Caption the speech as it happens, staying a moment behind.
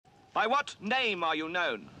By what name are you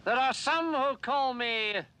known? There are some who call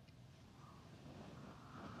me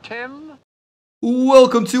Tim.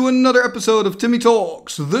 Welcome to another episode of Timmy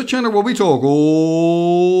Talks, the channel where we talk old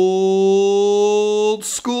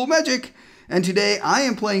school magic. And today I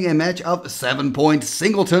am playing a match of 7-point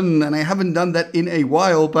Singleton, and I haven't done that in a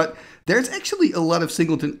while, but there's actually a lot of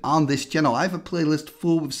Singleton on this channel. I have a playlist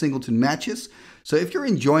full with Singleton matches. So if you're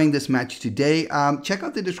enjoying this match today, check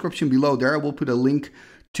out the description below. There I will put a link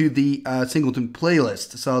to the Singleton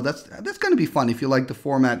playlist. So that's going to be fun if you like the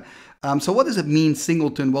format. So what does it mean,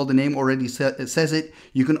 Singleton? Well, the name already says it.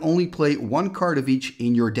 You can only play one card of each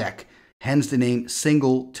in your deck. Hence the name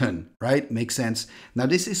Singleton, right? Makes sense. Now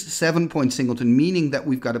this is 7-point Singleton, meaning that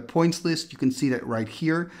we've got a points list. You can see that right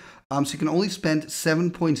here. So you can only spend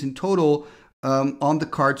 7 points in total on the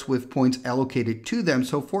cards with points allocated to them.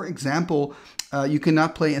 So for example, you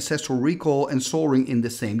cannot play Ancestral Recall and Sol Ring in the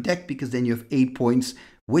same deck because then you have 8 points,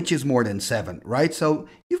 which is more than 7, right? So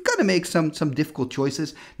you've got to make some difficult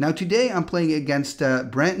choices. Now today I'm playing against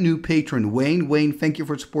brand new patron Wayne. Wayne, thank you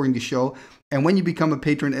for supporting the show. And when you become a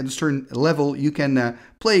patron at a certain level, you can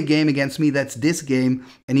play a game against me. That's this game.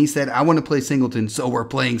 And he said, I want to play Singleton, so we're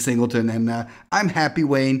playing Singleton. And I'm happy,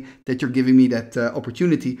 Wayne, that you're giving me that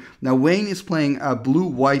opportunity. Now, Wayne is playing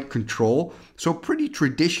blue-white control, so pretty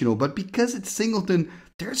traditional. But because it's Singleton,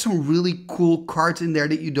 there's some really cool cards in there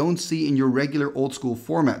that you don't see in your regular old school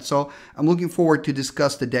format. So I'm looking forward to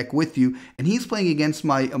discuss the deck with you. And he's playing against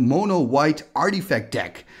my mono-white artifact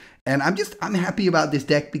deck. And I'm happy about this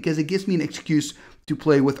deck because it gives me an excuse to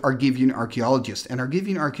play with Archeologist. And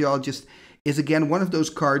Archeologist is again one of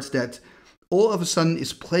those cards that all of a sudden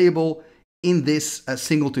is playable in this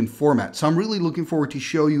Singleton format. So I'm really looking forward to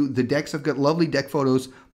show you the decks. I've got lovely deck photos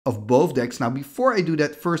of both decks. Now before I do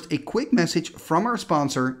that, first a quick message from our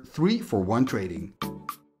sponsor, 3for1 Trading.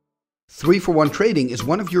 3for1 Trading is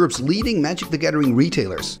one of Europe's leading Magic the Gathering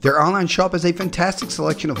retailers. Their online shop has a fantastic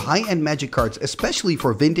selection of high-end Magic cards, especially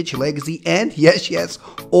for vintage, legacy, and yes,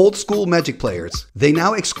 old school Magic players. They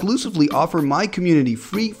now exclusively offer my community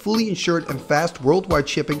free, fully insured and fast worldwide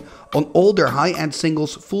shipping on all their high-end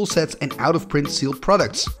singles, full sets, and out-of-print sealed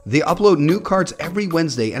products. They upload new cards every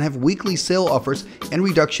Wednesday and have weekly sale offers and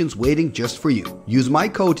reductions waiting just for you. Use my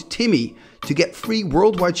code TIMMY to get free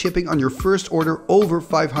worldwide shipping on your first order over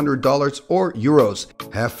 $500 or euros.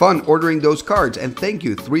 Have fun ordering those cards, and thank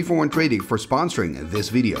you 3for1 Trading for sponsoring this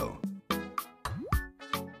video.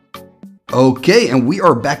 Okay, and we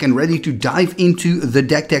are back and ready to dive into the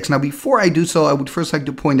deck techs. Now, before I do so, I would first like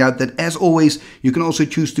to point out that, as always, you can also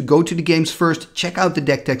choose to go to the games first, check out the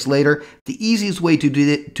deck techs later. The easiest way to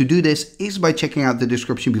do this is by checking out the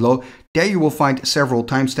description below. There you will find several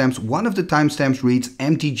timestamps. One of the timestamps reads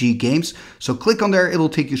MTG Games, so click on there, it'll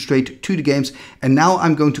take you straight to the games. And now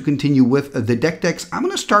I'm going to continue with the deck techs. I'm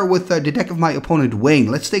going to start with the deck of my opponent, Wayne.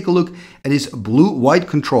 Let's take a look at his blue-white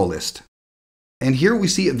control list. And here we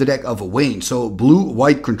see the deck of Wayne, so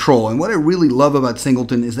blue-white control. And what I really love about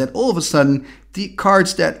Singleton is that all of a sudden, the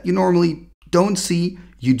cards that you normally don't see,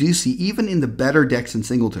 you do see even in the better decks in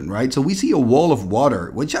Singleton, right? So we see a Wall of Water,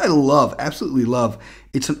 which I love, absolutely love.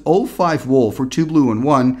 It's an 0/5 wall for 2 blue and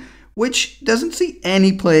 1, which doesn't see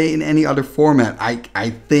any play in any other format, I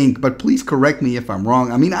think. But please correct me if I'm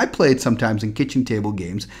wrong. I mean, I play it sometimes in kitchen table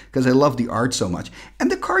games because I love the art so much. And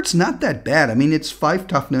the card's not that bad. I mean, it's 5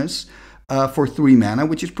 toughness. For 3 mana,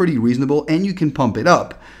 which is pretty reasonable, and you can pump it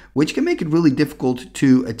up, which can make it really difficult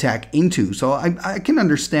to attack into. So I can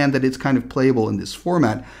understand that it's kind of playable in this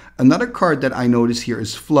format. Another card that I notice here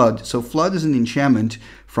is Flood. So Flood is an enchantment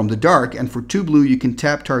from the dark, and for 2 blue, you can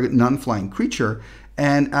tap target non-flying creature,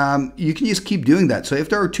 and you can just keep doing that. So if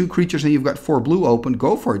there are 2 creatures and you've got 4 blue open,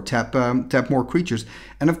 go for it, tap more creatures.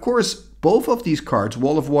 And of course, both of these cards,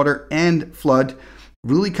 Wall of Water and Flood,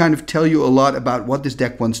 really kind of tell you a lot about what this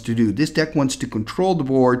deck wants to do. This deck wants to control the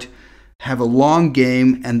board, have a long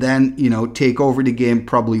game, and then, take over the game,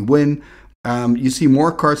 probably win. You see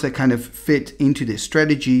more cards that kind of fit into this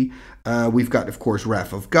strategy. We've got, of course,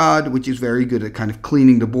 Wrath of God, which is very good at kind of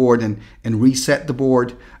cleaning the board and reset the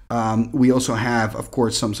board. We also have, of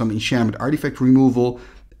course, some enchantment artifact removal.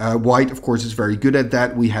 White, of course, is very good at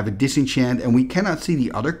that. We have a disenchant, and we cannot see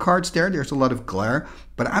the other cards there. There's a lot of glare,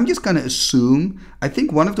 but I'm just going to assume, I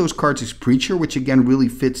think one of those cards is Preacher, which again really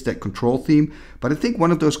fits that control theme, but I think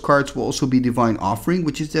one of those cards will also be Divine Offering,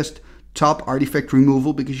 which is just top artifact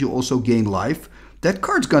removal because you also gain life. That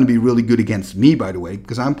card's going to be really good against me, by the way,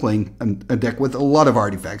 because I'm playing a deck with a lot of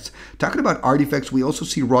artifacts. Talking about artifacts, we also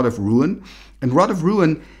see Rod of Ruin, and Rod of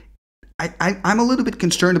Ruin, I'm a little bit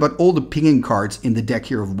concerned about all the pinging cards in the deck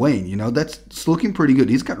here of Wayne. That's looking pretty good.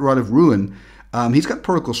 He's got Rod of Ruin. He's got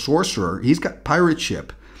Protocol Sorcerer. He's got Pirate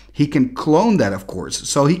Ship. he can clone that, of course.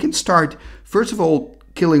 So he can start, first of all,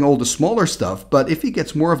 killing all the smaller stuff, but if he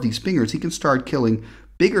gets more of these pingers, he can start killing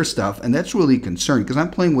bigger stuff, and that's really a concern because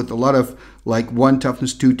I'm playing with a lot of like 1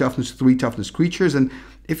 toughness, 2 toughness, 3 toughness creatures, and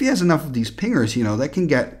if he has enough of these pingers, that can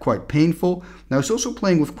get quite painful. Now he's also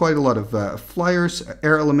playing with quite a lot of flyers,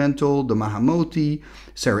 Air Elemental, the Mahamoti,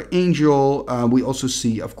 Sarah Angel. We also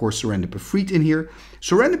see, of course, Serendip Efreet in here.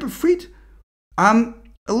 Serendip Efreet, I'm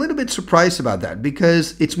a little bit surprised about that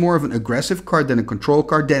because it's more of an aggressive card than a control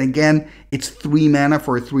card. Then again, it's 3 mana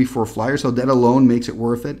for a 3/4 flyer, so that alone makes it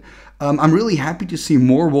worth it. I'm really happy to see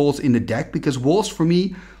more walls in the deck because walls, for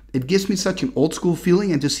me, it gives me such an old school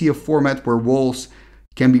feeling, and to see a format where walls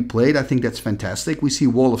can be played, I think that's fantastic. We see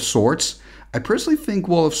Wall of Swords. I personally think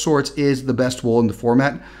Wall of Swords is the best wall in the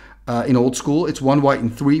format in old school. It's 1 white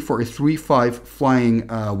and 3 for a 3/5 flying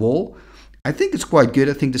wall. I think it's quite good.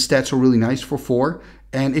 I think the stats are really nice for 4,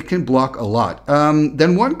 and it can block a lot.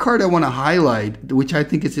 Then one card I want to highlight, which I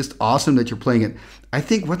think is just awesome that you're playing it. I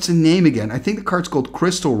think, what's the name again? I think the card's called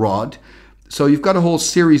Crystal Rod. So you've got a whole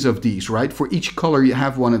series of these, right? For each color you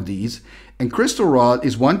have one of these. And Crystal Rod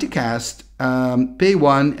is 1 to cast, pay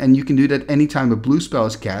 1, and you can do that anytime a blue spell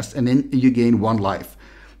is cast, and then you gain 1 life.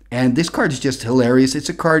 And this card is just hilarious. It's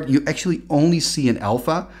a card you actually only see in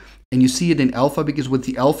Alpha, and you see it in Alpha because with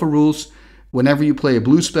the Alpha rules, whenever you play a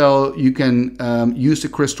blue spell, you can use the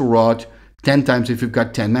Crystal Rod 10 times if you've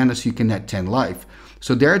got 10 mana, so you can net 10 life.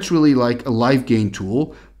 So there it's really like a life gain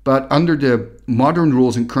tool, but under the modern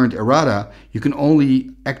rules in current errata, you can only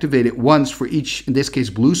activate it once for each, in this case,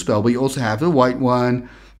 blue spell, but you also have a white one,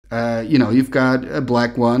 you've got a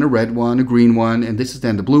black one, a red one, a green one, and this is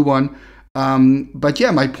then the blue one. But yeah,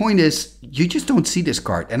 my point is, you just don't see this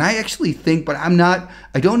card. And I actually think, but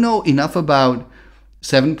I don't know enough about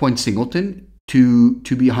 7-point Singleton to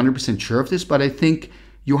be 100% sure of this, but I think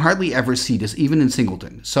you hardly ever see this, even in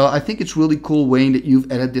Singleton. So I think it's really cool, Wayne, that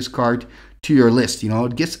you've added this card to your list.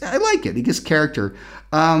 I like it. It gives character.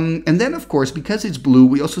 And then, of course, because it's blue,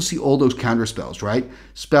 we also see all those counter spells, right?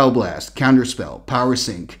 Spell Blast, Counterspell, Power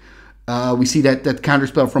Sync. We see that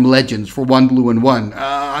counterspell from Legends for 1 blue and 1.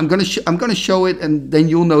 I'm gonna show it, and then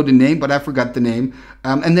you'll know the name, but I forgot the name.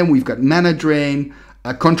 And then we've got Mana Drain,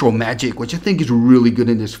 Control Magic, which I think is really good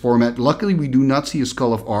in this format. Luckily, we do not see a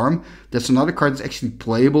Skull of Arm. That's another card that's actually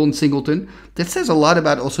playable in Singleton. That says a lot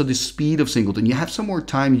about also the speed of Singleton. You have some more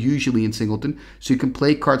time usually in Singleton, so you can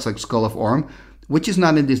play cards like Skull of Arm, which is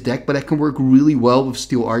not in this deck, but that can work really well with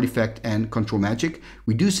Steel Artifact and Control Magic.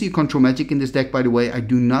 We do see a Control Magic in this deck, by the way. I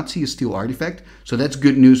do not see a Steel Artifact, so that's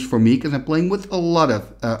good news for me because I'm playing with a lot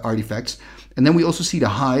of artifacts. And then we also see the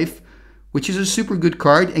Hive, which is a super good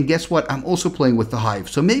card, and guess what? I'm also playing with the Hive.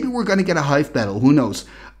 So maybe we're going to get a Hive battle, who knows?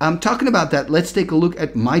 Talking about that, let's take a look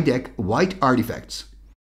at my deck, White Artifacts.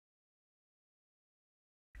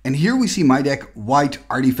 And here we see my deck, White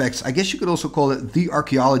Artifacts. I guess you could also call it the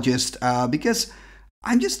Archeologist, because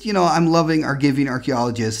I'm loving Argivian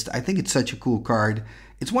Archeologist. I think it's such a cool card.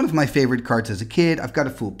 It's one of my favorite cards as a kid. I've got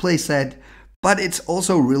a full playset, but it's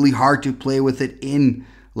also really hard to play with it in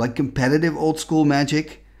like competitive old school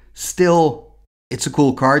Magic. Still, it's a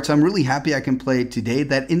cool card, so I'm really happy I can play it today.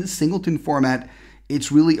 That in the Singleton format,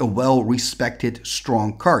 it's really a well-respected,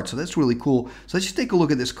 strong card. So that's really cool. So let's just take a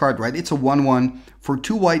look at this card, right? It's a 1/1. For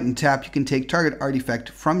 2 white and tap, you can take target artifact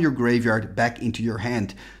from your graveyard back into your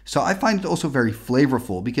hand. So I find it also very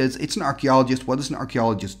flavorful because it's an Archeologist. What does an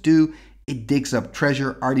Archeologist do? It digs up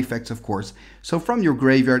treasure, artifacts, of course. So from your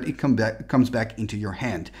graveyard, it comes back into your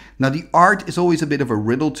hand. Now, the art is always a bit of a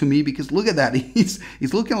riddle to me because look at that. He's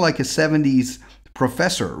looking like a 70s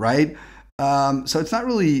professor, right? So it's not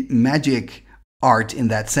really Magic art in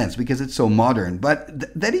that sense because it's so modern.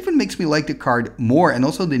 But that even makes me like the card more. And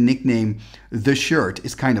also the nickname, The Shirt,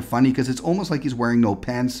 is kind of funny because it's almost like he's wearing no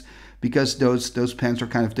pants because those pants are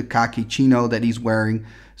kind of the khaki chino that he's wearing.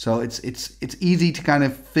 So it's easy to kind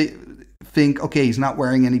of think, okay, he's not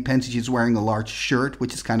wearing any pants, he's just wearing a large shirt,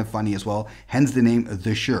 which is kind of funny as well, hence the name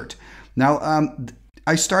The Shirt. Now,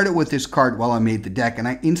 I started with this card while I made the deck, and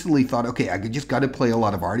I instantly thought, okay, I just got to play a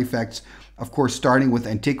lot of artifacts. Of course, starting with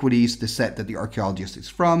Antiquities, the set that the Archeologist is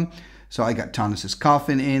from. So I got Taunus's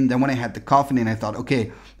Coffin in. Then when I had the Coffin in, I thought,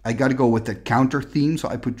 okay, I got to go with the counter theme. So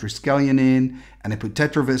I put Triskelion in, and I put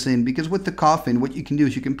Tetravis in, because with the Coffin, what you can do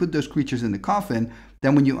is you can put those creatures in the Coffin.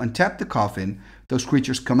 Then when you untap the Coffin, those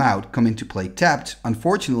creatures come into play tapped.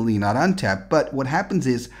 Unfortunately, not untapped. But what happens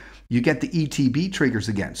is you get the ETB triggers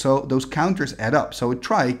again. So those counters add up. So a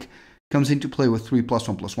Trike comes into play with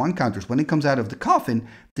 3+1/+1 counters. When it comes out of the Coffin,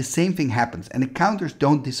 the same thing happens. And the counters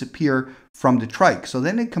don't disappear from the Trike. So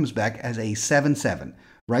then it comes back as a 7/7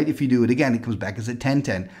 right? If you do it again, it comes back as a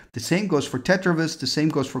 10/10. The same goes for Tetravis, the same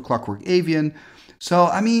goes for Clockwork Avian. So,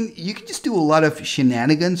 I mean, you can just do a lot of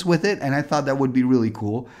shenanigans with it, and I thought that would be really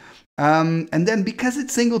cool. And then because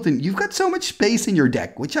it's Singleton, you've got so much space in your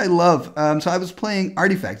deck, which I love. So I was playing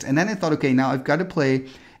Artifacts, and then I thought, okay, now I've got to play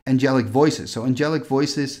Angelic Voices. So Angelic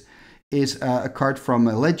Voices is a card from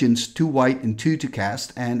Legends, 2 white and 2 to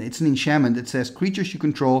cast, and it's an enchantment that says creatures you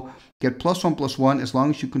control get +1/+1 as long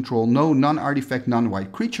as you control no non-artifact,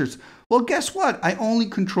 non-white creatures. Well, guess what? I only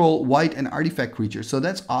control white and artifact creatures, so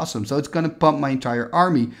that's awesome. So it's going to pump my entire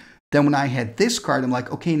army. Then when I had this card, I'm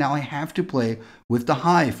like, okay, now I have to play with the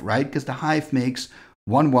Hive, right? Because the Hive makes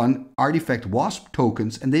 1/1 artifact wasp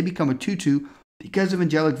tokens, and they become a 2/2 because of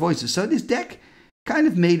Angelic Voices. So this deck kind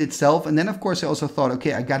of made itself. And then, of course, I also thought,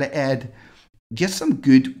 okay, I got to add just some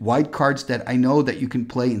good white cards that I know that you can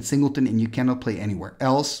play in Singleton and you cannot play anywhere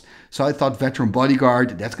else. So I thought Veteran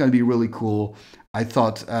Bodyguard, that's going to be really cool. I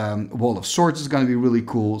thought Wall of Swords is going to be really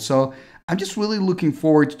cool. So I'm just really looking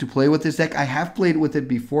forward to play with this deck. I have played with it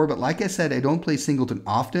before, but like I said, I don't play Singleton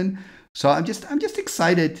often. So I'm just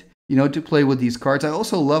excited, you know, to play with these cards. I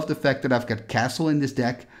also love the fact that I've got Castle in this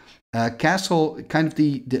deck. Castle, kind of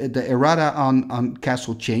the errata on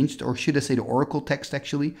Castle changed, or should I say the Oracle text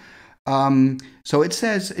actually. So it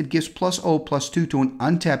says it gives +0/+2 to an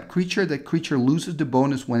untapped creature. That creature loses the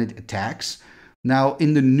bonus when it attacks. Now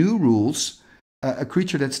in the new rules, a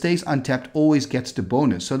creature that stays untapped always gets the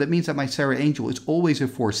bonus. So that means that my Sarah Angel is always a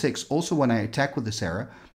 4/6, also when I attack with the Sarah,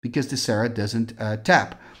 because the Sarah doesn't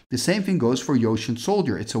tap. The same thing goes for Yoshin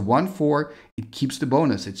Soldier. It's a 1/4, it keeps the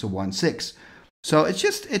bonus, it's a 1/6. So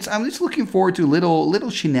I'm just looking forward to little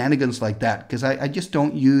shenanigans like that, because I just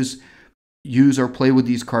don't use or play with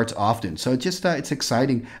these cards often. So it's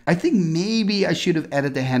exciting. I think maybe I should have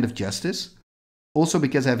added the Hand of Justice, also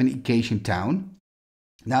because I have an Icatian Town.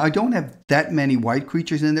 Now I don't have that many white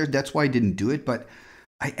creatures in there, that's why I didn't do it, but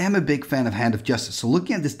I am a big fan of Hand of Justice. So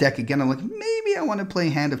looking at this deck again, I'm like, maybe I want to play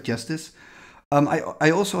Hand of Justice. I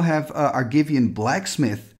also have Argivian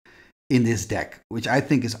Blacksmith in this deck, which I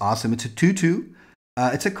think is awesome. It's a 2/2.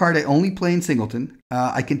 It's a card I only play in Singleton.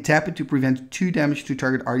 I can tap it to prevent 2 damage to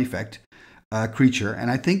target artifact creature,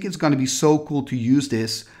 and I think it's going to be so cool to use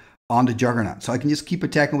this on the Juggernaut. So I can just keep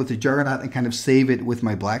attacking with the Juggernaut and kind of save it with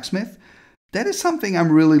my Blacksmith. That is something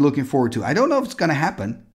I'm really looking forward to. I don't know if it's going to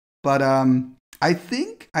happen, but I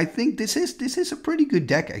think this is a pretty good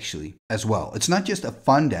deck actually as well. It's not just a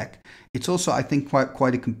fun deck; it's also, I think,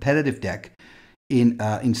 quite a competitive deck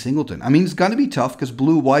in Singleton. I mean, it's going to be tough because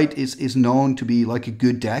blue-white is known to be like a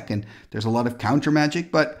good deck, and there's a lot of counter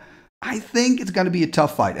magic, but I think it's going to be a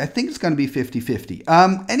tough fight. I think it's going to be 50-50.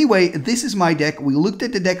 Anyway, this is my deck. We looked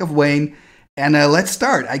at the deck of Wayne, and let's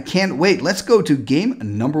start. I can't wait. Let's go to game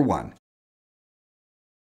number 1.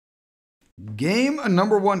 Game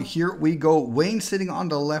number 1, here we go. Wayne sitting on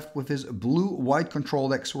the left with his blue-white control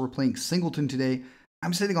deck, so we're playing Singleton today.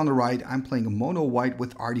 I'm sitting on the right. I'm playing a mono-white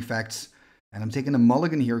with artifacts, and I'm taking a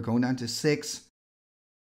mulligan here, going down to 6.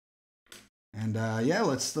 And yeah,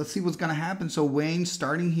 let's see what's going to happen. So Wayne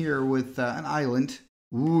starting here with an island.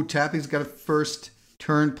 Ooh, tapping's got a first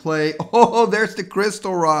turn play. Oh, there's the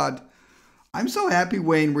Crystal Rod. I'm so happy,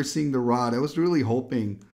 Wayne, we're seeing the Rod. I was really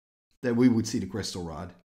hoping that we would see the Crystal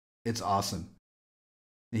Rod. It's awesome.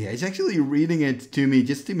 Yeah, he's actually reading it to me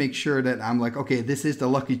just to make sure that I'm like, okay, this is the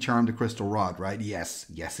Lucky Charm, the Crystal Rod, right? Yes,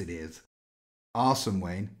 it is. Awesome,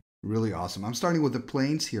 Wayne. Really awesome. I'm starting with the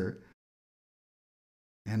plains here.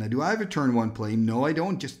 And do I have a turn 1 play? No, I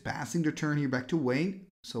don't. Just passing the turn here back to Wayne.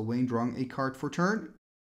 So Wayne drawing a card for turn.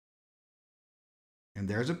 And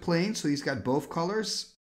there's a plane, so he's got both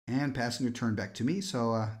colors. And passing the turn back to me.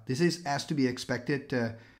 So this is as to be expected.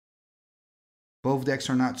 Both decks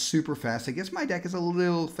are not super fast. I guess my deck is a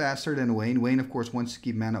little faster than Wayne. Wayne, of course, wants to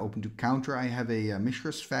keep mana open to counter. I have a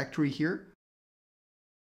Mishra's Factory here.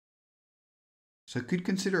 So I could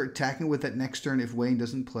consider attacking with that next turn if Wayne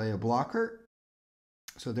doesn't play a blocker.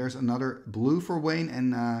 So there's another blue for Wayne,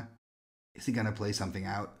 and is he going to play something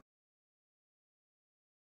out?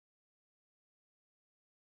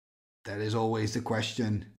 That is always the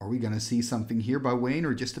question. Are we going to see something here by Wayne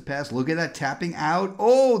or just a pass? Look at that tapping out.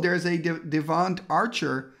 Oh, there's a Devant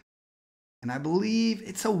Archer. And I believe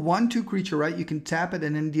it's a 1/2 creature, right? You can tap it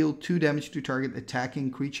and then deal 2 damage to target attacking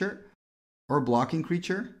creature or blocking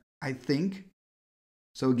creature, I think.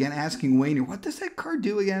 So again, asking Wayne, what does that card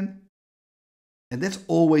do again? And that's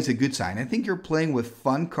always a good sign. I think you're playing with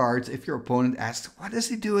fun cards if your opponent asks, what does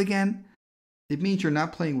it do again? It means you're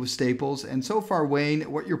not playing with staples. And so far, Wayne,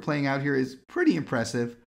 what you're playing out here is pretty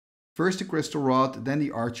impressive. First the Crystal Rod, then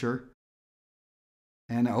the Archer.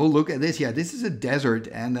 And oh, look at this. Yeah, this is a desert,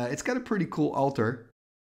 and it's got a pretty cool altar.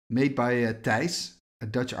 made by Thijs, a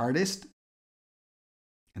Dutch artist.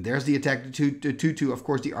 And there's the attack to 2-2. Of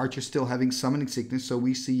course, the archer still having summoning sickness. So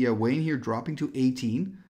we see Wayne here dropping to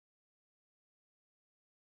 18.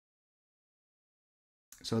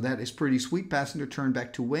 So that is pretty sweet. Passing the turn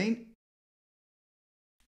back to Wayne.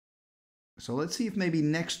 So let's see if maybe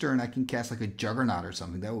next turn I can cast like a Juggernaut or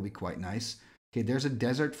something. That would be quite nice. Okay, there's a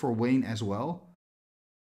desert for Wayne as well.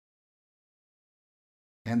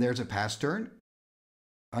 And there's a pass turn.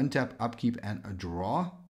 Untap, upkeep, and a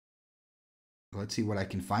draw. Let's see what I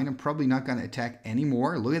can find. I'm probably not going to attack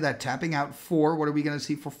anymore. Look at that, tapping out 4. What are we going to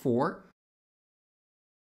see for 4?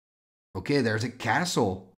 Okay, there's a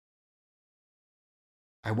castle.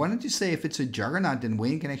 I wanted to say if it's a Juggernaut, then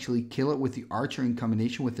Wayne can actually kill it with the archer in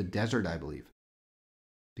combination with the desert, I believe.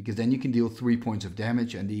 Because then you can deal 3 points of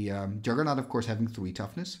damage. And the Juggernaut, of course, having 3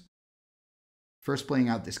 toughness. First playing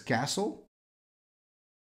out this castle.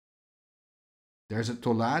 There's a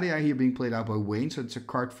Tolaria here being played out by Wayne. So it's a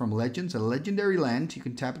card from Legends, a legendary land. You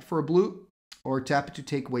can tap it for a blue or tap it to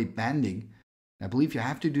take away banding. I believe you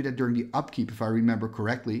have to do that during the upkeep, if I remember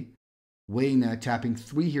correctly. Wayne tapping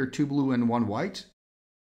 3 here, 2 blue and 1 white.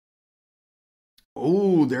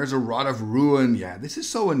 Oh, there's a Rod of Ruin. Yeah, this is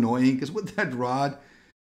so annoying because with that rod,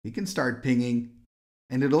 he can start pinging.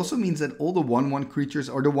 And it also means that all the 1/1 creatures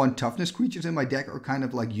or the 1 toughness creatures in my deck are kind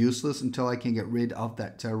of like useless until I can get rid of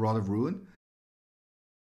that Rod of Ruin.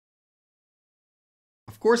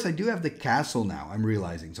 Of course, I do have the castle now, I'm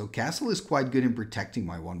realizing. So castle is quite good in protecting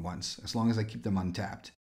my 1/1s as long as I keep them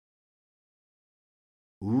untapped.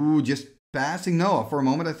 Ooh, just passing. No, for a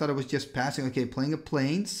moment I thought it was just passing. Okay, playing a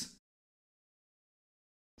plains.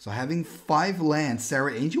 So having 5 lands,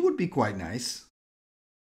 Sarah Angel would be quite nice.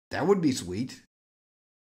 That would be sweet.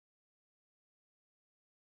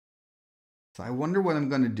 So I wonder what I'm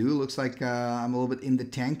going to do. Looks like I'm a little bit in the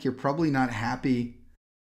tank here. Probably not happy.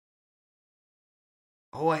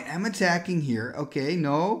 Oh, I am attacking here. Okay,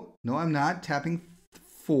 no. No, I'm not. Tapping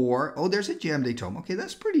 4. Oh, there's a Jam Day Tome. Okay,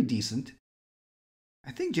 that's pretty decent.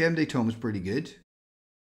 I think Jam Day Tome is pretty good.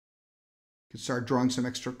 Could start drawing some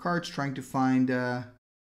extra cards, trying to find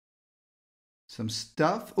some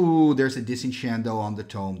stuff. Ooh, there's a Disenchando on the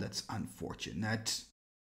tome. That's unfortunate.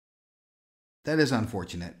 That is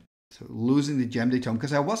unfortunate. So losing the Gem Day Tome.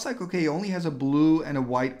 Because I was like, okay, he only has a blue and a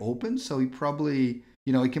white open. So he probably,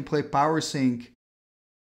 you know, he can play Power Sync.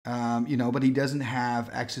 You know, but he doesn't have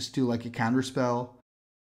access to like a counterspell.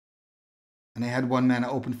 And I had 1 mana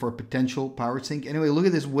open for a potential Power Sync. Anyway, look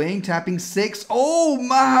at this. Wayne tapping 6. Oh,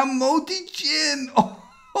 Mahamoti Jin.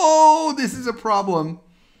 Oh, this is a problem.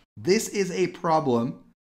 This is a problem.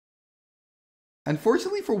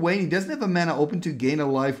 Unfortunately for Wayne, he doesn't have a mana open to gain a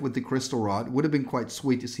life with the Crystal Rod. Would have been quite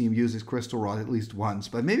sweet to see him use his Crystal Rod at least once.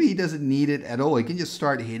 But maybe he doesn't need it at all. He can just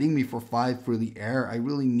start hitting me for 5 through the air. I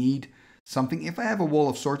really need something. If I have a Wall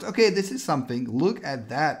of Swords. Okay, this is something. Look at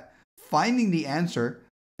that. Finding the answer.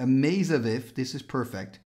 A Maze of If. This is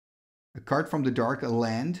perfect. A card from the dark, a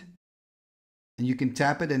land. And you can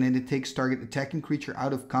tap it and then it takes target attacking creature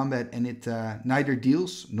out of combat and it neither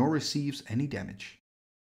deals nor receives any damage.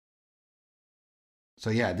 So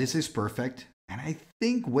yeah, this is perfect. And I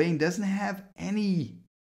think Wayne doesn't have any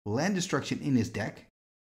land destruction in his deck.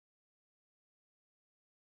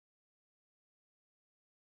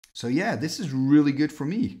 So yeah, this is really good for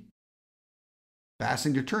me.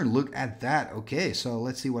 Passing the turn, look at that. Okay, so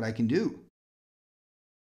let's see what I can do.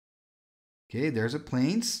 Okay, there's a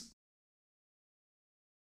Plains.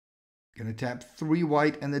 Gonna tap 3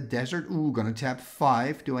 white and the desert. Ooh, gonna tap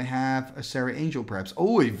 5. Do I have a Sarah Angel perhaps?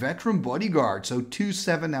 Oh, a Veteran Bodyguard. So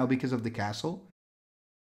 2/7 now because of the castle.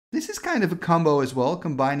 This is kind of a combo as well,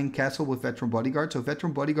 combining castle with Veteran Bodyguard. So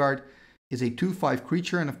Veteran Bodyguard is a 2/5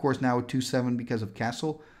 creature and of course now a 2/7 because of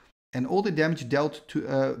castle. And all the damage dealt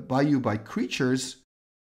to by you by creatures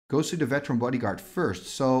goes to the Veteran Bodyguard first.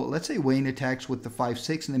 So let's say Wayne attacks with the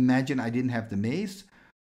 5/6 and imagine I didn't have the maze.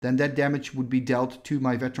 Then that damage would be dealt to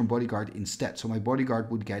my Veteran Bodyguard instead. So my Bodyguard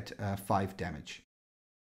would get 5 damage.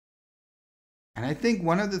 And I think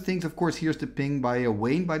one of the things, of course, here's the ping by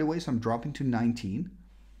Wayne, by the way. So I'm dropping to 19.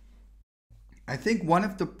 I think one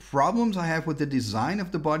of the problems I have with the design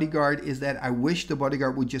of the Bodyguard is that I wish the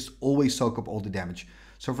Bodyguard would just always soak up all the damage.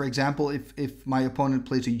 So for example, if my opponent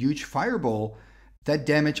plays a huge Fireball, that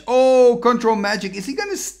damage... Oh, Control Magic. Is he going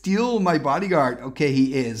to steal my Bodyguard? Okay,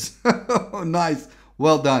 he is. Nice.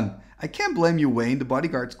 Well done. I can't blame you, Wayne. The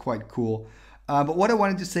Bodyguard's quite cool. But what I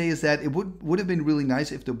wanted to say is that it would have been really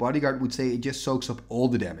nice if the Bodyguard would say it just soaks up all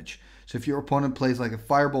the damage. So if your opponent plays like a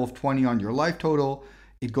Fireball of 20 on your life total,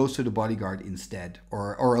 it goes to the Bodyguard instead.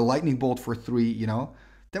 Or a Lightning Bolt for 3, you know.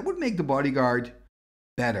 That would make the Bodyguard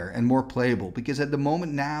better and more playable, because at the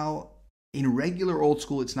moment now, in regular old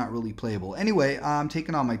school, it's not really playable. Anyway, I'm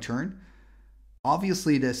taking on my turn.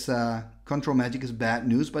 Obviously, this control magic is bad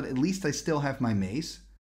news, but at least I still have my mace.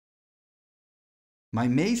 My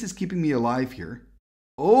mace is keeping me alive here.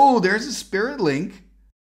 Oh, there's a Spirit Link.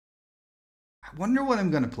 I wonder what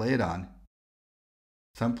I'm going to play it on.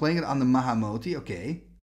 So I'm playing it on the Mahamoti, okay.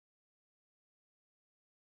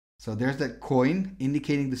 So there's that coin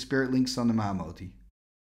indicating the Spirit Links on the Mahamoti.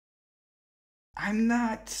 I'm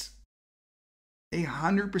not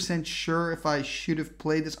 100% sure if I should have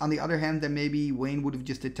played this. On the other hand, then maybe Wayne would have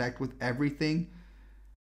just attacked with everything.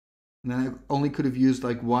 And then I only could have used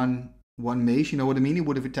like one mace, you know what I mean? He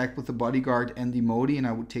would have attacked with the bodyguard and the Modi and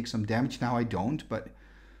I would take some damage. Now I don't, but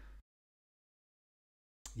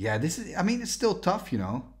yeah, this is, I mean, it's still tough, you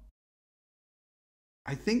know.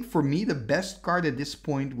 I think for me, the best card at this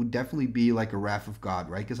point would definitely be like a Wrath of God,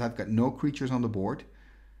 right? Because I've got no creatures on the board.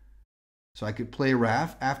 So I could play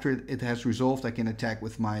Wrath. After it has resolved, I can attack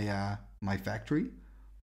with my my factory.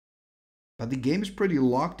 But the game is pretty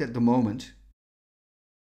locked at the moment.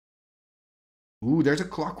 Ooh, there's a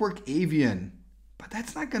Clockwork Avian. But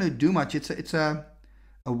that's not going to do much. It's a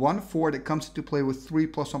 1/4 that comes into play with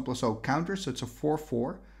 3+1/+0 counters. So it's a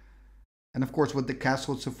 4/4. And of course with the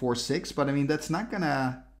castle it's a 4/6. But I mean, that's not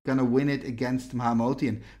gonna win it against Mahamoti.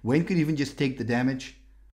 And Wayne could even just take the damage.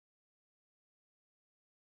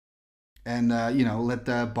 And, you know, let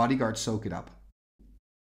the bodyguard soak it up.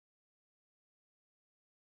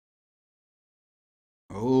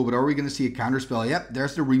 Oh, but are we going to see a counterspell? Yep,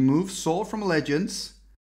 there's the Remove Soul from Legends.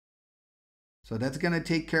 So that's going to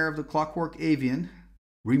take care of the Clockwork Avian.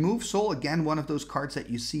 Remove Soul, again, one of those cards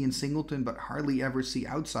that you see in Singleton, but hardly ever see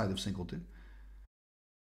outside of Singleton.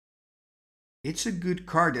 It's a good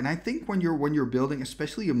card, and I think when you're building,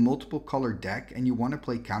 especially a multiple color deck, and you want to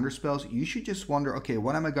play counterspells, you should just wonder, okay,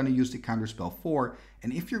 what am I going to use the counterspell for?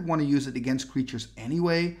 And if you want to use it against creatures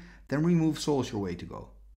anyway, then Remove Soul is your way to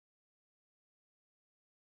go.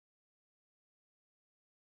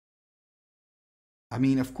 I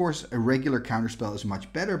mean, of course, a regular counterspell is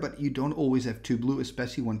much better, but you don't always have 2 blue,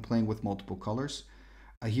 especially when playing with multiple colors.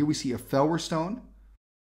 Here we see a Felwar Stone.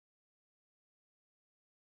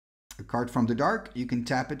 A card from the dark, you can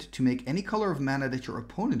tap it to make any color of mana that your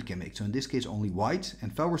opponent can make. So in this case, only white.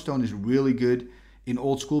 And Felwar Stone is really good in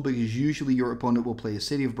old school because usually your opponent will play a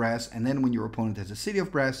City of Brass. And then when your opponent has a City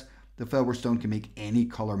of Brass, the Felwar Stone can make any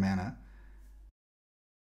color mana.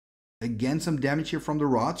 Again, some damage here from the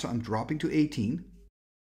rod. So I'm dropping to 18.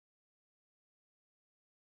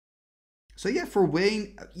 So yeah, for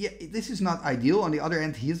Wayne, yeah, this is not ideal. On the other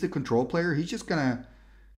hand, he's the control player. He's just going to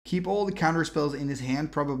keep all the counter spells in his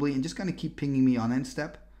hand probably and just kind of keep pinging me on end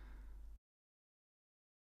step.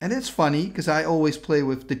 And it's funny because I always play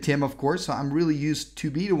with the Tim, of course, so I'm really used to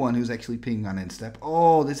be the one who's actually pinging on end step.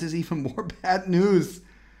 Oh, this is even more bad news.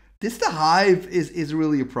 The Hive is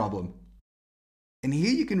really a problem. And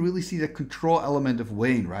here you can really see the control element of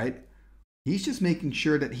Wayne, right? He's just making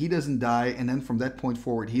sure that he doesn't die, and then from that point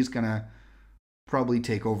forward, he's going to probably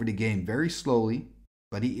take over the game very slowly,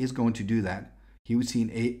 but he is going to do that. He would see an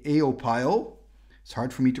Aopile. It's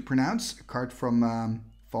hard for me to pronounce. A card from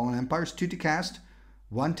Fallen Empires. 2 to cast.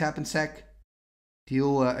 1 tap and sack.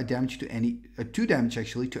 Deal a damage to any... 2 damage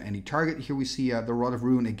actually to any target. Here we see the Rod of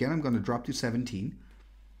Ruin. Again, I'm going to drop to 17.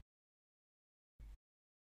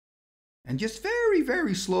 And just very,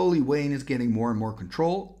 very slowly, Wayne is getting more and more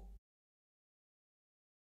control.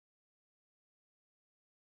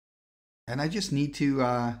 And I just need to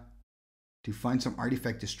find some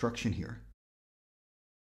artifact destruction here.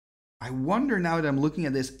 I wonder now that I'm looking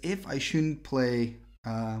at this if I shouldn't play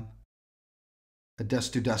a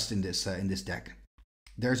Dust to Dust in this deck.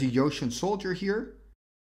 There's a Yoshin Soldier here,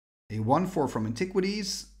 a 1/4 from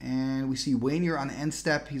Antiquities, and we see Wayne here on end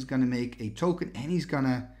step. He's going to make a token and he's going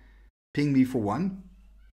to ping me for 1.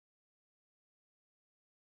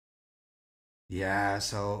 Yeah,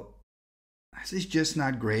 so this is just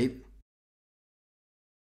not great.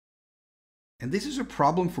 And this is a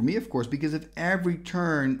problem for me, of course, because if every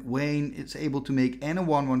turn Wayne is able to make and a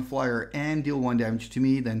 1/1 flyer and deal 1 damage to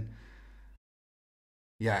me, then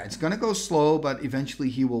yeah, it's going to go slow, but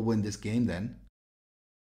eventually he will win this game then.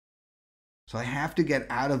 So I have to get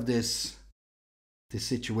out of this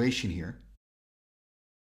situation here.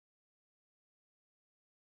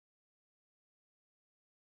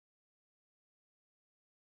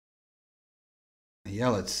 Yeah,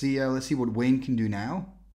 let's see what Wayne can do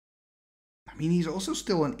now. I mean, he's also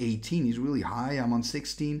still on 18. He's really high. I'm on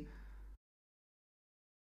 16.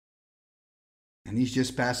 And he's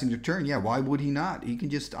just passing the turn. Yeah, why would he not? He can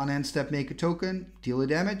just on end step make a token, deal a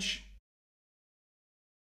damage.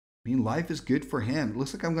 I mean, life is good for him. It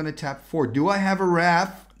looks like I'm going to tap 4. Do I have a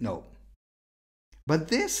Wrath? No. But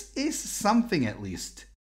this is something at least.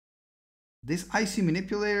 This Icy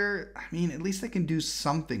Manipulator, I mean, at least I can do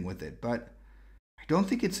something with it. But I don't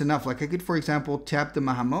think it's enough. Like I could, for example, tap the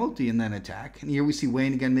Mahamoti and then attack. And here we see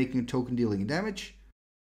Wayne again making a token dealing damage.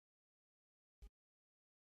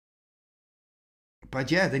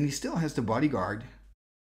 But yeah, then he still has the Bodyguard.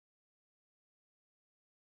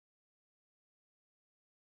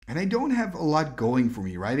 And I don't have a lot going for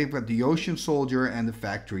me, right? I've got the Ocean Soldier and the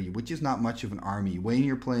Factory, which is not much of an army. Wayne,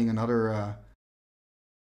 you're playing another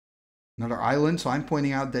island, so I'm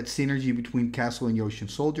pointing out that synergy between Castle and Ocean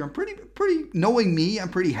Soldier. I'm pretty, knowing me, I'm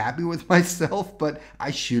pretty happy with myself, but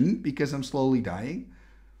I shouldn't because I'm slowly dying.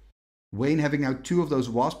 Wayne having now 2 of those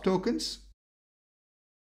Wasp tokens.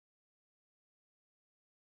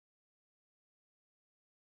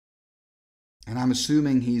 And I'm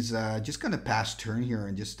assuming he's just going to pass turn here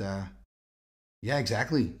and just... yeah,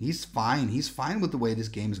 exactly. He's fine. He's fine with the way this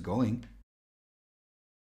game is going.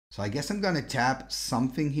 So I guess I'm going to tap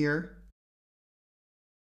something here.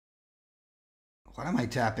 What am I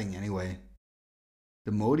tapping anyway?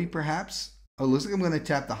 The Modi, perhaps? Oh, looks like I'm going to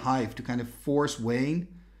tap the Hive to kind of force Wayne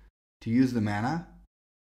to use the mana.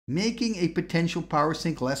 Making a potential power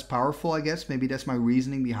sink less powerful, I guess. Maybe that's my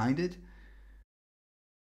reasoning behind it.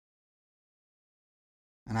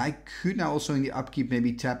 And I could now also in the upkeep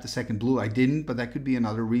maybe tap the second blue. I didn't, but that could be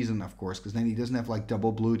another reason, of course, because then he doesn't have like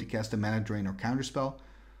double blue to cast a mana drain or counterspell.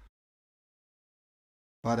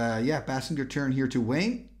 But yeah, passing your turn here to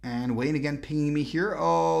Wayne. And Wayne again pinging me here.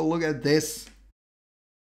 Oh, look at this.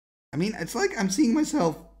 I mean, it's like I'm seeing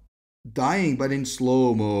myself dying, but in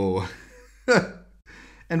slow-mo.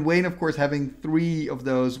 And Wayne, of course, having 3 of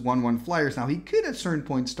those 1/1 flyers. Now, he could at certain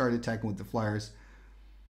points start attacking with the flyers.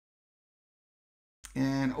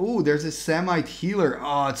 And, oh, there's a Samite Healer.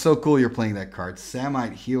 Oh, it's so cool you're playing that card.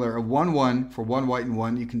 Samite Healer, a 1/1 for 1 white and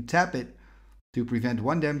 1. You can tap it to prevent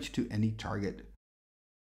 1 damage to any target.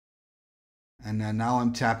 And now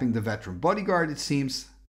I'm tapping the Veteran Bodyguard, it seems.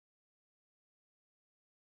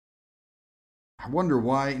 I wonder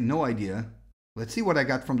why. No idea. Let's see what I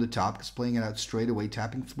got from the top, because playing it out straight away,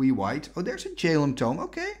 tapping 3 white. Oh, there's a Jalem Tome.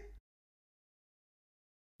 Okay.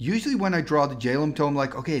 Usually when I draw the Jalem Tome,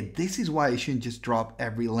 like, okay, this is why I shouldn't just drop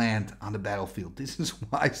every land on the battlefield. This is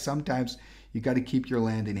why sometimes you got to keep your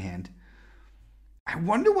land in hand. I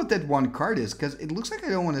wonder what that one card is, because it looks like I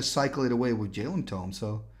don't want to cycle it away with Jalem Tome,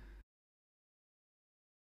 so...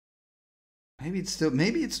 Maybe it's still,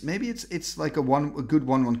 maybe it's like a good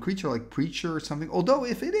 1/1 creature like Preacher or something. Although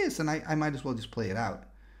if it is, then I might as well just play it out.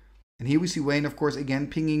 And here we see Wayne, of course, again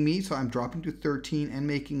pinging me, so I'm dropping to 13 and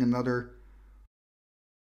making another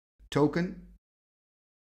token.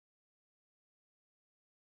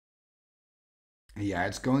 Yeah,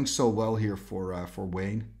 it's going so well here for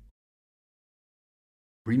Wayne.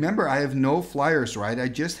 Remember, I have no flyers, right? I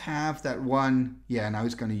just have that one. Yeah, now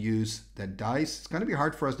he's going to use that dice. It's going to be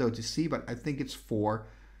hard for us, though, to see, but I think it's 4.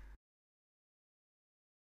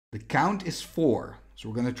 The count is 4. So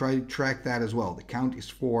we're going to try to track that as well. The count is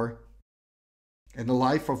 4. And the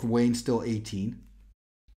life of Wayne still 18.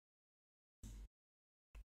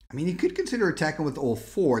 I mean, you could consider attacking with all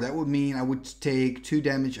 4. That would mean I would take 2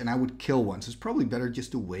 damage and I would kill one. So it's probably better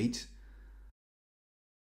just to wait.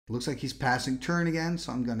 Looks like he's passing turn again,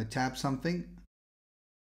 so I'm going to tap something.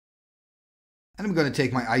 And I'm going to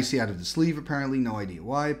take my Icy out of the sleeve, apparently. No idea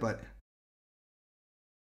why, but...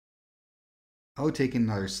 Oh, taking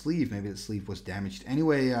another sleeve. Maybe the sleeve was damaged.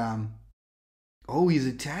 Anyway, oh, he's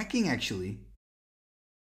attacking, actually.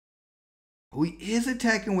 Oh, he is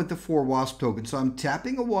attacking with the 4 Wasp tokens. So I'm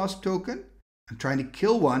tapping a Wasp token. I'm trying to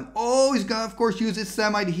kill one. Oh, he's going to, of course, use his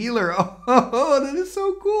Samite Healer. Oh, that is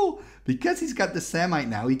so cool. Because he's got the Samite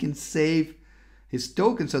now, he can save his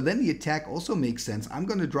token. So then the attack also makes sense. I'm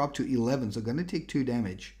going to drop to 11, so I'm going to take 2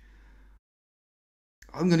 damage.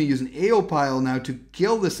 I'm going to use an AO pile now to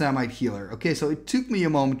kill the Samite Healer. Okay, so it took me a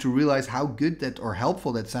moment to realize how good that, or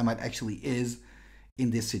helpful that Samite actually is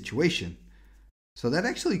in this situation. So that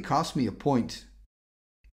actually cost me a point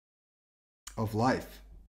of life.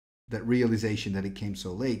 That realization that it came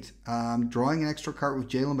so late. Drawing an extra card with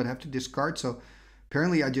Jalem, but I have to discard. So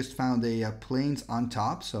apparently I just found a Plains on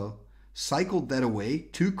top. So cycled that away.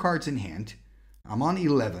 2 cards in hand. I'm on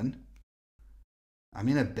 11. I'm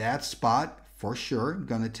in a bad spot for sure. I'm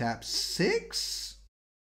going to tap 6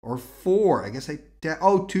 or 4. I guess I tap...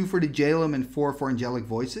 Oh, 2 for the Jalem and 4 for Angelic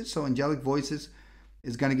Voices. So Angelic Voices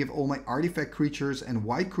is going to give all my artifact creatures and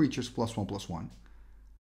white creatures +1/+1.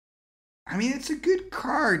 I mean, it's a good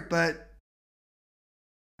card, but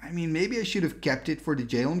I mean, maybe I should have kept it for the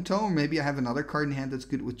Jalem Tome, or maybe I have another card in hand that's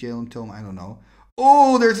good with Jalem Tome. I don't know.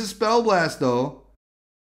 Oh, there's a Spell Blast, though.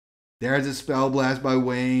 There's a Spell Blast by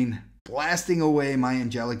Wayne, blasting away my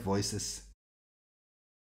angelic voices.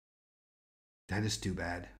 That is too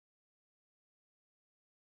bad.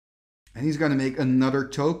 And he's going to make another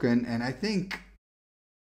token, and I think...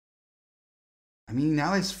 I mean,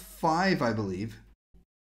 now it's 5, I believe.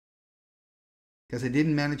 Because I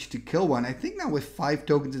didn't manage to kill one. I think now with 5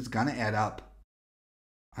 tokens, it's going to add up.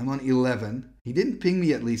 I'm on 11. He didn't ping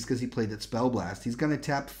me at least because he played that Spell Blast. He's going to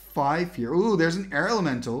tap 5 here. Ooh, there's an Air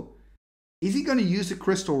Elemental. Is he going to use the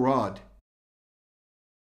Crystal Rod?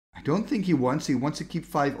 I don't think he wants to. He wants to keep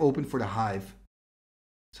 5 open for the Hive.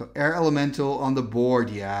 So Air Elemental on the board.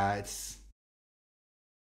 Yeah, it's...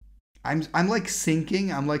 I'm like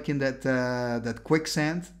sinking. I'm like in that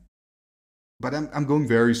quicksand. But I'm going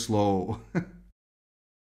very slow.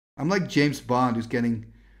 I'm like James Bond, who's getting...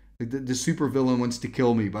 The supervillain wants to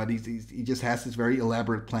kill me, but he just has this very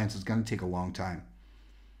elaborate plan, so it's going to take a long time.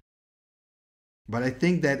 But I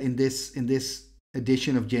think that in this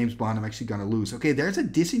edition of James Bond, I'm actually going to lose. Okay, there's a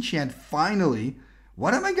disenchant finally.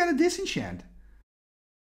 What am I going to disenchant?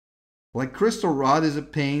 Like Crystal Rod is a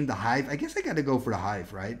pain. The Hive, I guess I got to go for the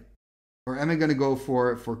Hive, right? Or am I going to go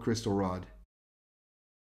for Crystal Rod?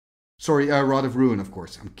 Sorry, Rod of Ruin, of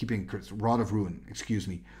course. I'm keeping Rod of Ruin. Excuse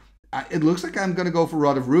me. It looks like I'm going to go for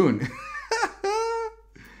Rod of Ruin.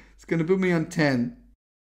 It's going to put me on 10.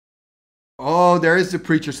 Oh, there is the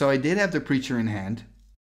Preacher. So I did have the Preacher in hand.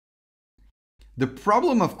 The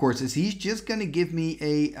problem, of course, is he's just going to give me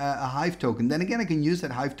a Hive token. Then again, I can use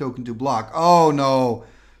that Hive token to block. Oh, no.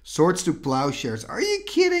 Swords to Plowshares. Are you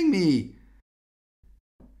kidding me?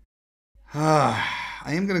 I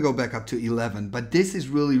am going to go back up to 11. But this is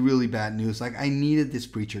really, really bad news. Like, I needed this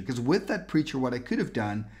Preacher. Because with that Preacher, what I could have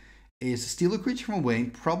done is steal a creature from Wayne,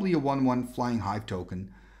 probably a 1/1 flying Hive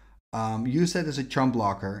token. Use that as a chump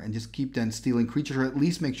blocker and just keep then stealing creatures, or at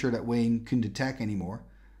least make sure that Wayne couldn't attack anymore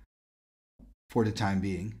for the time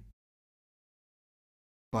being.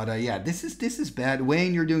 But yeah, this is bad.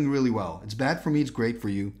 Wayne, you're doing really well. It's bad for me, it's great for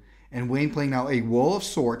you. And Wayne playing now a Wall of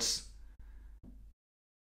Swords.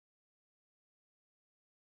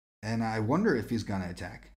 And I wonder if he's going to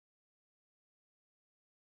attack.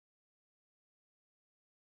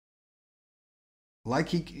 Like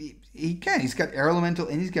he can. He's got Air Elemental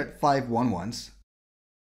and he's got 5 1/1s.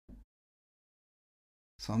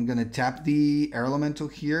 So I'm going to tap the Air Elemental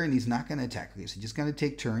here and he's not going to attack. Okay, so he's just going to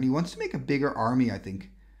take turn. He wants to make a bigger army, I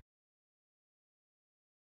think.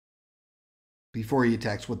 Before he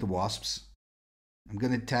attacks with the Wasps. I'm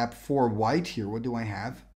going to tap 4 white here. What do I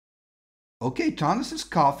have? Okay, Tonnis's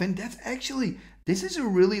Coffin. That's actually... This is a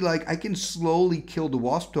really like... I can slowly kill the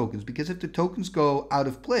Wasp tokens because if the tokens go out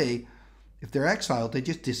of play... If they're exiled, they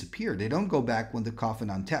just disappear. They don't go back when the Coffin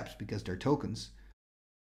untaps because they're tokens.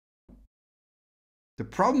 The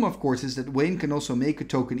problem, of course, is that Wayne can also make a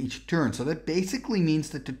token each turn. So that basically means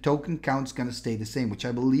that the token count's going to stay the same, which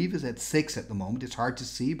I believe is at 6 at the moment. It's hard to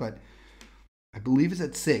see, but I believe it's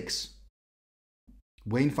at 6.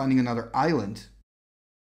 Wayne finding another island.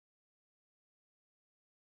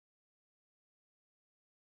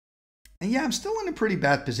 And yeah, I'm still in a pretty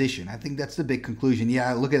bad position. I think that's the big conclusion.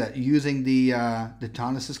 Yeah, look at that. Using the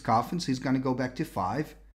Tonnis's Coffin, so he's going to go back to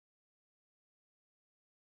 5.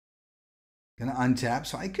 Going to untap.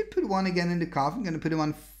 So I could put 1 again in the Coffin. Going to put him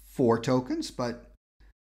on 4 tokens. But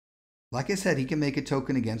like I said, he can make a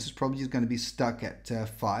token again. So it's probably just going to be stuck at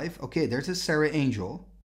 5. Okay, there's a Sarah Angel.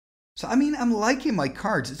 So, I mean, I'm liking my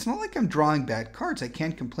cards. It's not like I'm drawing bad cards. I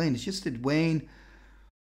can't complain. It's just that Wayne,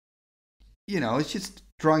 you know, it's just...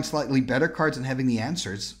 drawing slightly better cards and having the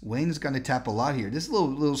answers. Wayne is going to tap a lot here. This is a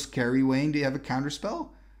little scary, Wayne. Do you have a counterspell?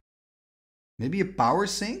 Maybe a power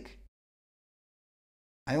sink?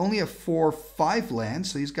 I only have 4/5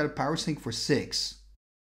 lands, so he's got a power sink for 6.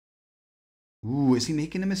 Ooh, is he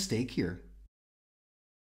making a mistake here?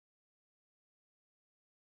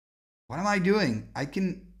 What am I doing? I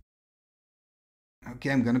can...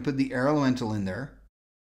 Okay, I'm going to put the Air Elemental in there.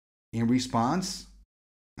 In response,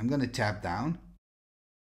 I'm going to tap down.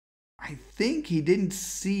 I think he didn't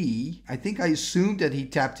see... I think I assumed that he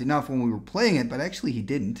tapped enough when we were playing it, but actually he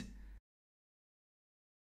didn't.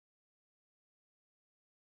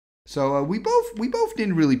 So we both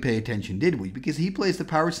didn't really pay attention, did we? Because he plays the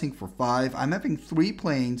power sink for 5. I'm having 3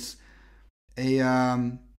 planes,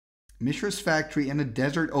 a Mishra's Factory, and a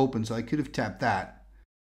Desert Open, so I could have tapped that.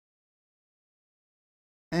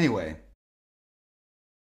 Anyway,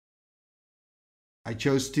 I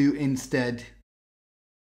chose to instead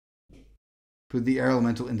put the Air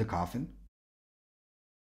Elemental in the Coffin.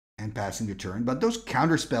 and passing the turn. But those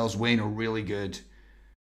counter spells, Wayne, are really good.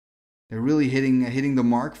 They're really hitting the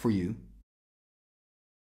mark for you.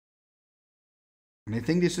 And I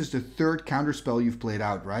think this is the third counter spell you've played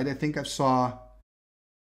out, right? I think I saw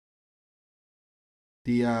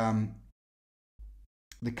the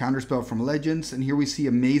counterspell from Legends, and here we see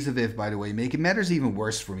a Maze of If, by the way. Making matters even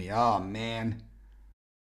worse for me. Oh, man.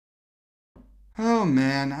 Oh,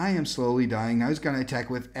 man. I am slowly dying. Now he's going to attack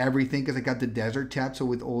with everything because I got the Desert tapped, so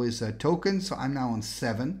with all his tokens. So I'm now on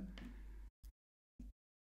 7.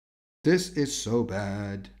 This is so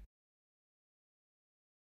bad.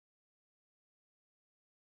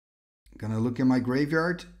 Gonna look in my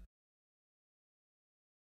graveyard.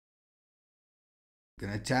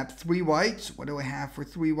 Gonna tap 3 whites. What do I have for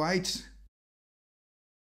 3 whites?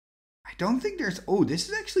 I don't think there's... Oh, this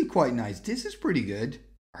is actually quite nice. This is pretty good.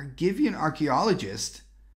 Argivian Archeologist.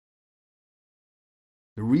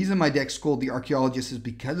 The reason my deck's called the Archeologist is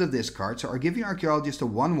because of this card. So Argivian Archeologist, a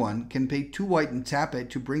 1/1, can pay 2 white and tap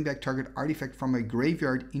it to bring back target artifact from my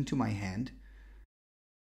graveyard into my hand.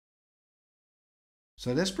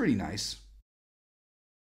 So that's pretty nice.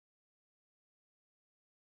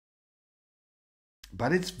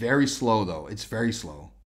 But it's very slow, though. It's very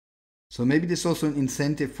slow. So maybe this is also an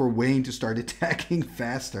incentive for Wayne to start attacking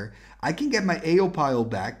faster. I can get my AO pile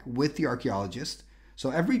back with the Archeologist. So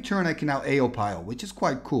every turn I can now AO pile, which is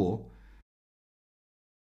quite cool.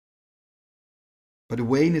 But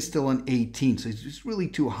Wayne is still on 18, so it's just really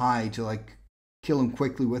too high to like kill him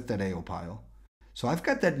quickly with that AO pile. So I've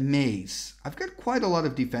got that Maze. I've got quite a lot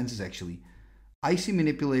of defenses, actually. Icy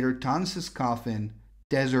Manipulator, Tansis Coffin,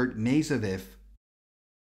 Desert, Maze of If.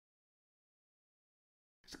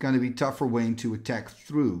 It's going to be tough for Wayne to attack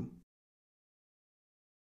through.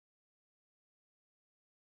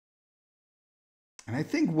 And I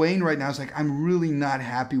think Wayne right now is like, I'm really not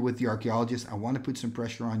happy with the Archeologist. I want to put some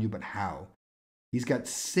pressure on you, but how? He's got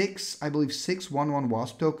 6, I believe 6 1/1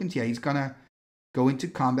 Wasp tokens. Yeah, he's going to go into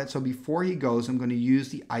combat. So before he goes, I'm going to use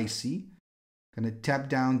the Icy. Going to tap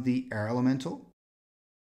down the Air Elemental.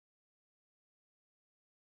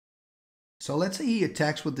 So let's say he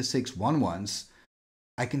attacks with the 6 1/1s.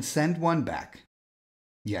 I can send 1 back.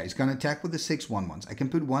 Yeah, he's going to attack with the 6 1/1s. I can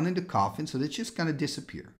put 1 into Coffin, so that's just going to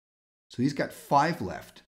disappear. So he's got 5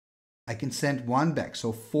 left. I can send 1 back.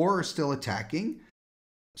 So 4 are still attacking.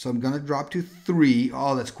 So I'm going to drop to 3.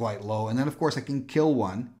 Oh, that's quite low. And then, of course, I can kill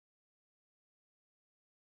 1.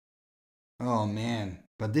 Oh, man.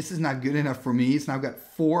 But this is not good enough for me. It's now got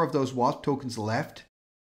 4 of those Wasp tokens left.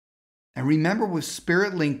 And remember with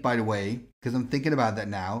Spirit Link, by the way, because I'm thinking about that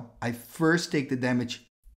now, I first take the damage,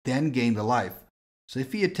 then gain the life. So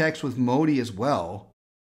if he attacks with Modi as well,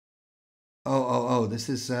 this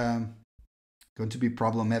is going to be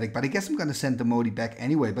problematic. But I guess I'm going to send the Modi back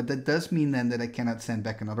anyway. But that does mean then that I cannot send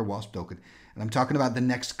back another Wasp token. And I'm talking about the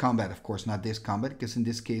next combat, of course, not this combat, because in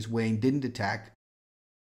this case, Wayne didn't attack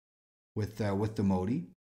with the Modi.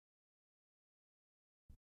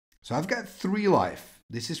 So I've got 3 life.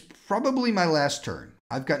 This is probably my last turn.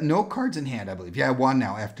 I've got no cards in hand, I believe. Yeah, 1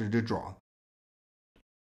 now after the draw.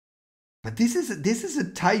 But this is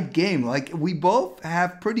a tight game. Like, we both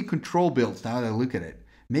have pretty control builds now that I look at it.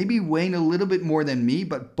 Maybe Wayne a little bit more than me,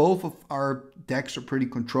 but both of our decks are pretty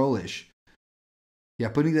control-ish. Yeah,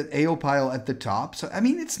 putting that AO pile at the top. So, I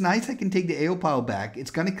mean, it's nice I can take the AO pile back.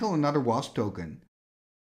 It's going to kill another Wasp token.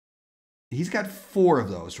 He's got 4 of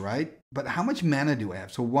those, right? But how much mana do I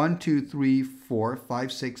have? So 1, 2, 3, 4,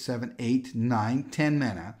 5, 6, 7, 8, 9, 10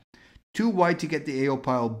 mana. 2 white to get the AO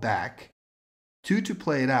pile back. 2 to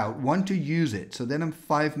play it out. 1 to use it. So then I'm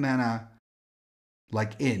 5 mana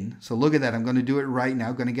like in. So look at that. I'm going to do it right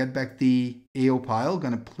now. Going to get back the AO pile.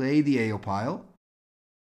 Going to play the AO pile.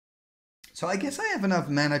 So I guess I have enough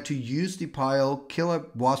mana to use the pile, kill a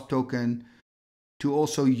Wasp token, to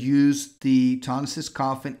also use the Tansis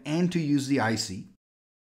Coffin, and to use the Icy.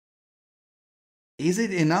 Is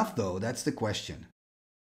it enough, though? That's the question.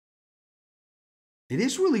 It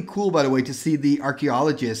is really cool, by the way, to see the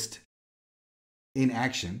Archeologist in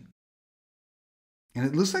action. And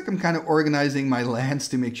it looks like I'm kind of organizing my lands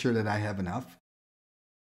to make sure that I have enough.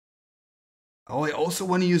 Oh, I also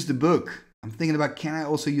want to use the book. I'm thinking about, can I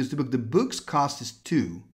also use the book? The book's cost is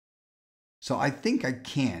 2. So I think I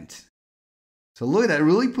can't. So look at that,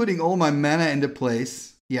 really putting all my mana into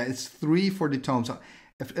place. Yeah, it's 3 for the tome. So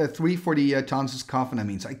 3 for the Tansis Coffin, I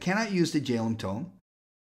mean. So I cannot use the Jalem Tome.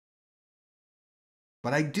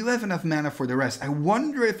 But I do have enough mana for the rest. I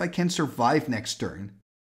wonder if I can survive next turn.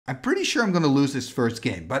 I'm pretty sure I'm going to lose this first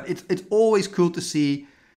game. But it's always cool to see,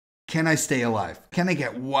 can I stay alive? Can I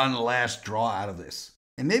get one last draw out of this?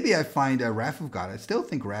 And maybe I find a Wrath of God. I still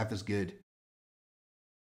think Wrath is good.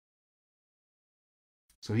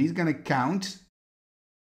 So he's going to count.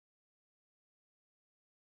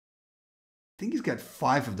 I think he's got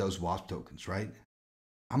 5 of those wasp tokens, right?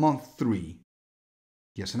 I'm on 3.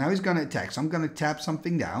 Yeah, so now he's going to attack. So I'm going to tap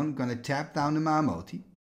something down. I'm going to tap down the Mahamoti.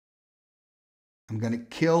 I'm going to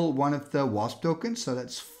kill one of the wasp tokens. So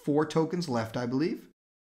that's 4 tokens left, I believe.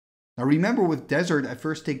 Now remember, with Desert, I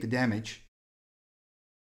first take the damage.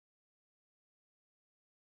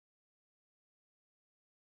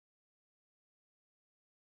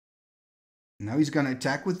 Now he's going to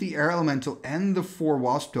attack with the Air Elemental and the 4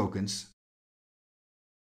 wasp tokens.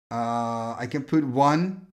 I can put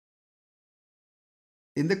 1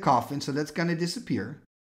 in the coffin, so that's going to disappear.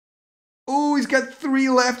 Oh, he's got 3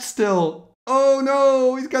 left still. Oh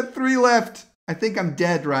no, he's got 3 left. I think I'm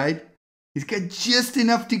dead, right? He's got just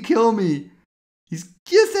enough to kill me. He's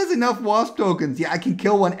just has enough wasp tokens. Yeah, I can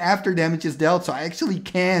kill one after damage is dealt, so I actually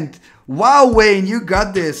can't. Wow, Wayne, you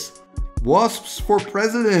got this. Wasps for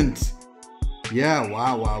president. Yeah,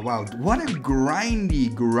 wow. What a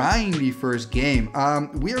grindy first game.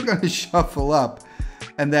 We are going to shuffle up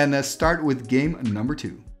and then start with game number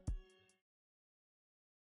 2.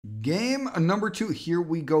 Game number 2, here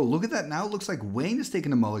we go. Look at that. Now it looks like Wayne is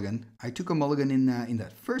taking a mulligan. I took a mulligan in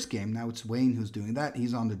that first game. Now it's Wayne who's doing that.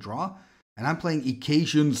 He's on the draw. And I'm playing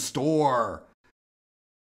Occasion Store.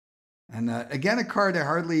 And again, a card I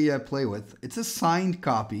hardly play with. It's a signed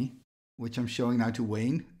copy, which I'm showing now to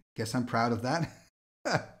Wayne. Guess I'm proud of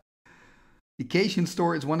that. Occasion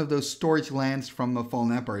Store is one of those storage lands from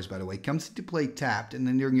Fallen Empires, by the way. It comes into play tapped, and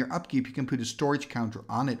then during your upkeep, you can put a storage counter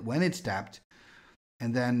on it when it's tapped.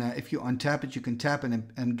 And then if you untap it, you can tap it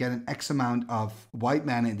and get an X amount of white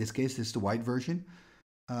mana. In this case, this is the white version,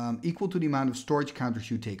 equal to the amount of storage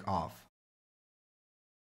counters you take off.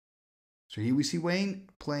 So here we see Wayne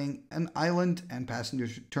playing an island and passing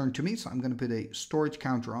his turn to me. So I'm going to put a storage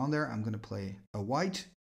counter on there. I'm going to play a white.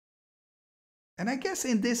 And I guess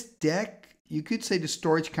in this deck, you could say the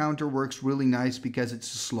storage counter works really nice because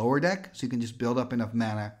it's a slower deck. So you can just build up enough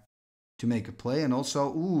mana to make a play. And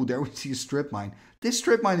also, ooh, there we see a strip mine. This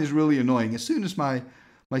strip mine is really annoying. As soon as my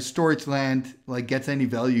storage land gets any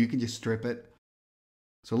value, you can just strip it.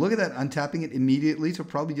 So look at that, untapping it immediately. So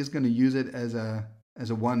probably just going to use it as a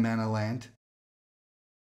 1 mana land.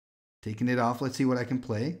 Taking it off. Let's see what I can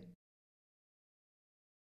play.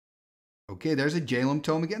 Okay, there's a Jalem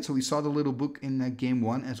Tome again. So we saw the little book in game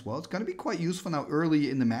 1 as well. It's going to be quite useful now early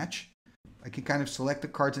in the match. I can kind of select the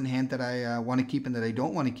cards in hand that I want to keep and that I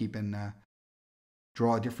don't want to keep and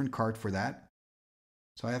draw a different card for that.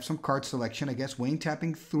 So I have some card selection. I guess Wayne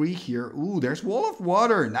tapping 3 here. Ooh, there's Wall of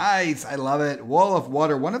Water. Nice. I love it. Wall of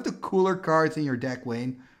Water. One of the cooler cards in your deck,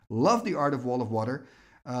 Wayne. Love the art of Wall of Water.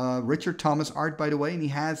 Richard Thomas art, by the way. And he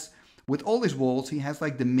has, with all his walls, he has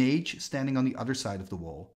like the mage standing on the other side of the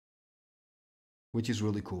wall, which is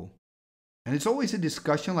really cool. And it's always a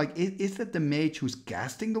discussion like, is that the mage who's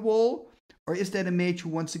casting the wall? Or is that a mage who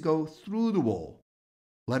wants to go through the wall?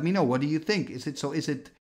 Let me know. What do you think? Is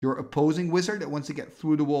it your opposing wizard that wants to get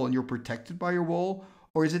through the wall and you're protected by your wall?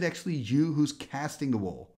 Or is it actually you who's casting the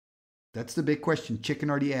wall? That's the big question. Chicken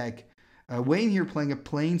or the egg? Wayne here playing a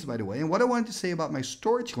Plains, by the way. And what I wanted to say about my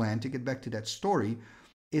storage land, to get back to that story,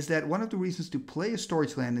 is that one of the reasons to play a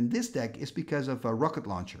storage land in this deck is because of a rocket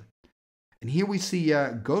launcher. And here we see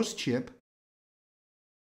Ghost Ship.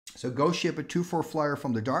 So Ghost Ship, a 2/4 flyer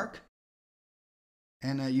from the dark.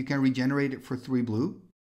 And you can regenerate it for 3 blue.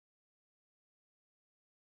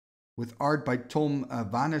 With art by Tom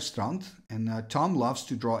Wannerstrand. And Tom loves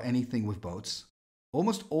to draw anything with boats.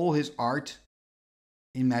 Almost all his art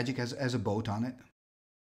in Magic has a boat on it.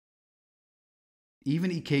 Even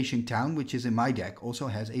Occasion Town, which is in my deck, also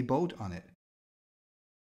has a boat on it.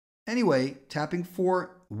 Anyway, tapping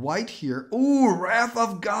for white here. Ooh, Wrath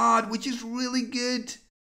of God, which is really good.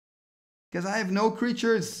 Because I have no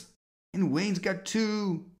creatures. And Wayne's got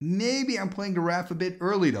 2. Maybe I'm playing the Wrath a bit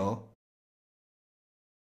early, though.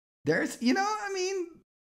 There's, you know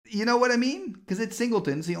what I mean? Because it's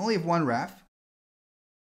Singleton, so you only have 1 Wrath.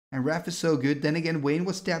 And Wrath is so good. Then again, Wayne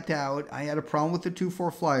was tapped out. I had a problem with the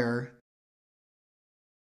 2/4 flyer.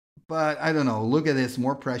 But I don't know. Look at this.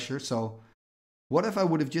 More pressure. So what if I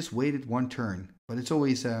would have just waited 1 turn? But it's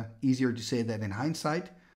always easier to say that in hindsight.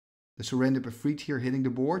 The Surrender Befreed here hitting the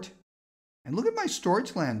board. And look at my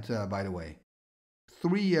storage land, by the way.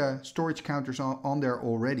 3 storage counters on there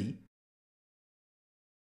already.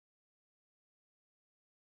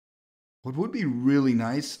 What would be really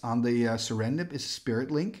nice on the Serendip is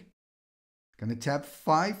Spirit Link. Gonna tap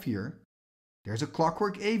 5 here. There's a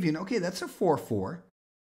Clockwork Avian. Okay, that's a 4/4.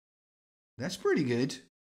 That's pretty good.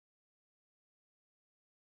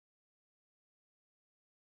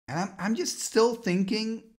 And I'm just still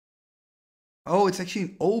thinking, oh, it's actually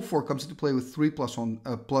an 0-4 comes into play with 3 plus 1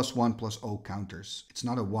 plus 0 counters. It's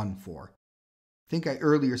not a 1-4. I think I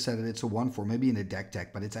earlier said that it's a 1-4, maybe in a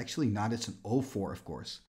deck, but it's actually not. It's an 0-4, of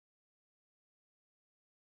course.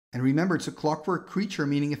 And remember, it's a clockwork creature,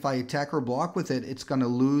 meaning if I attack or block with it, it's going to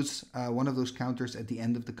lose one of those counters at the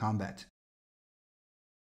end of the combat.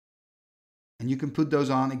 And you can put those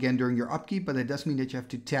on again during your upkeep, but it does mean that you have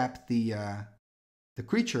to tap the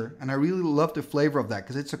creature. And I really love the flavor of that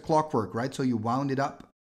because it's a clockwork, right? So you wound it up.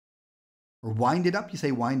 Or wind it up? You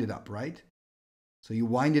say wind it up, right? So you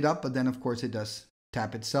wind it up, but then of course it does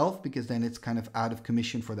tap itself because then it's kind of out of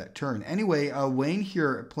commission for that turn. Anyway, Wayne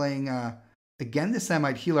here playing again the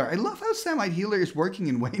Samite Healer. I love how Samite Healer is working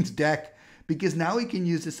in Wayne's deck because now he can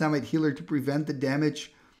use the Samite Healer to prevent the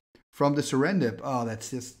damage from the Serendip. Oh,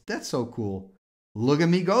 that's so cool. Look at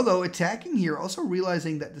me go though, attacking here. Also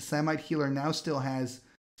realizing that the Samite Healer now still has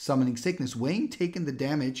Summoning Sickness. Wayne taking the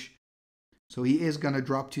damage. So he is going to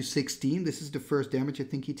drop to 16. This is the first damage I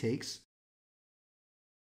think he takes.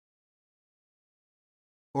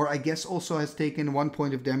 Or I guess also has taken 1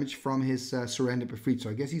 point of damage from his Serendip Efreet. So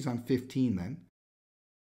I guess he's on 15 then.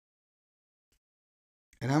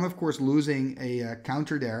 And I'm of course losing a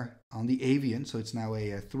counter there on the Avian. So it's now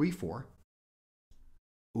a 3-4.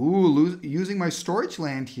 Ooh, using my storage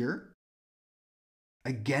land here.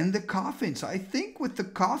 Again, the Coffin. So I think with the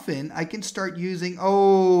Coffin, I can start using...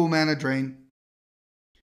 Oh, Mana Drain.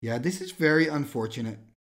 Yeah, this is very unfortunate.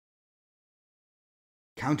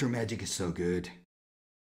 Counter Magic is so good.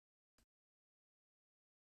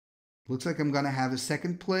 Looks like I'm going to have a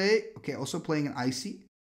second play. Okay, also playing an Icy.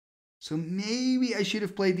 So maybe I should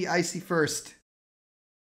have played the Icy first.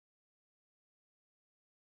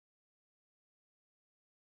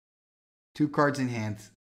 Two cards in hand.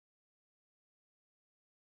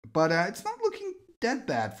 But it's not looking that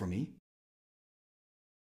bad for me.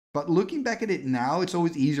 But looking back at it now, it's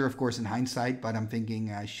always easier, of course, in hindsight. But I'm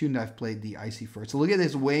thinking, shouldn't I have played the Icy first? So look at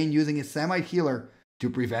this, Wayne using his Samite Healer to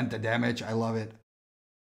prevent the damage. I love it.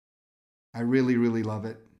 I really, really love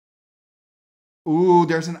it. Ooh,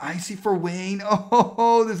 there's an Icy for Wayne.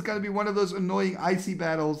 Oh, this is going to be one of those annoying Icy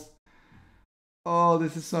battles. Oh,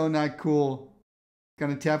 this is so not cool.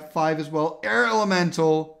 Gonna tap 5 as well. Air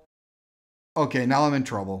Elemental. Okay, now I'm in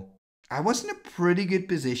trouble. I was in a pretty good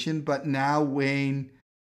position, but now Wayne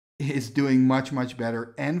is doing much, much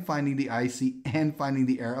better. And finding the Icy and finding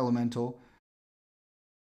the Air Elemental.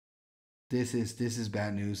 This is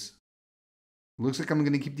bad news. Looks like I'm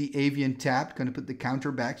going to keep the Avian tapped. Going to put the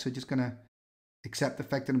counter back. So just going to accept the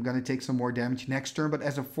fact that I'm going to take some more damage next turn. But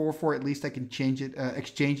as a 4-4, at least I can change it,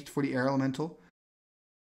 exchange it for the Air Elemental.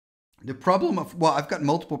 The problem of... Well, I've got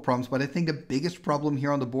multiple problems. But I think the biggest problem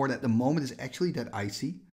here on the board at the moment is actually that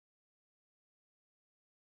Icy.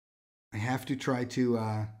 I have to try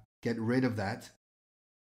to get rid of that.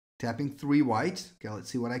 Tapping 3 white. Okay, let's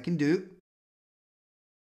see what I can do.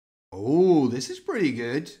 Oh, this is pretty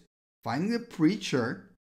good. Finding the Preacher.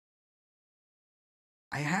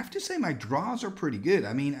 I have to say my draws are pretty good.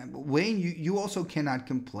 I mean, Wayne, you also cannot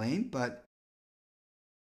complain, but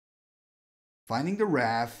finding the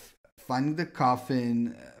Wrath, finding the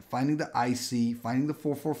Coffin, finding the Icy, finding the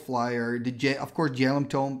 4/4 flyer, of course, Jalem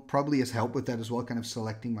Tome probably has helped with that as well, kind of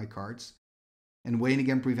selecting my cards. And Wayne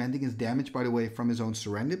again preventing his damage, by the way, from his own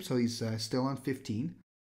Serendip, so he's still on 15.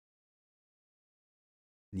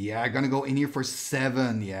 Yeah, I'm going to go in here for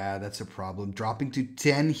 7. Yeah, that's a problem. Dropping to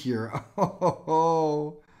 10 here.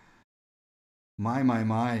 Oh,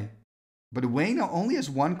 my. But Wayne only has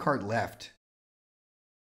 1 card left.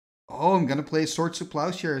 Oh, I'm going to play Swords to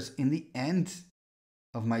Plowshares in the end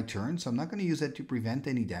of my turn. So I'm not going to use that to prevent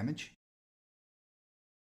any damage.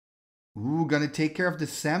 Ooh, going to take care of the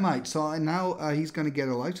Samite. So now he's going to get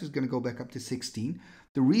a life. So he's going to go back up to 16.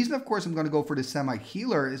 The reason, of course, I'm going to go for the Samite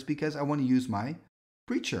Healer is because I want to use my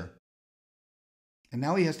Preacher. And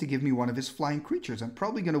now he has to give me one of his flying creatures. I'm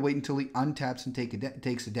probably going to wait until he untaps and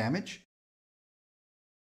takes a damage.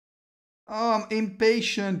 Oh, I'm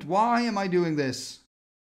impatient. Why am I doing this?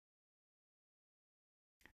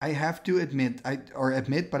 I have to admit,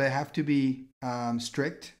 but I have to be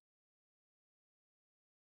strict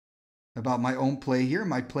about my own play here.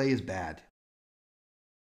 My play is bad.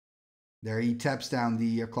 There he taps down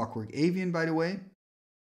the Clockwork Avian, by the way.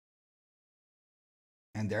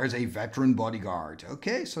 And there's a Veteran Bodyguard.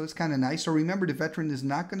 Okay, so it's kind of nice. So remember, the Veteran is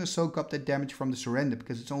not going to soak up that damage from the Serendip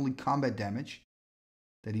because it's only combat damage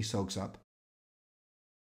that he soaks up.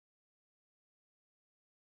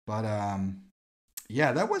 But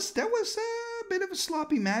yeah, that was a bit of a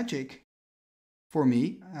sloppy magic for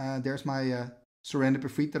me. There's my Serendip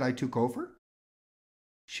Efreet that I took over.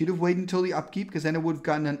 Should have waited until the upkeep, because then I would have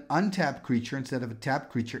gotten an untapped creature instead of a tapped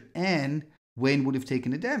creature, and Wayne would have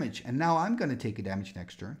taken the damage. And now I'm going to take a damage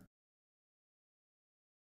next turn.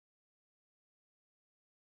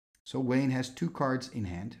 So Wayne has 2 cards in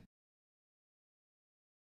hand.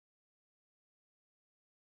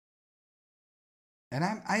 And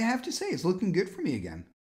I have to say, it's looking good for me again.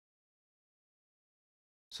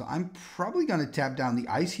 So I'm probably going to tap down the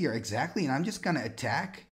ice here. Exactly. And I'm just going to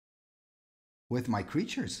attack with my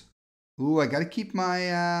creatures. Ooh, I got to keep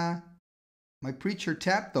my my preacher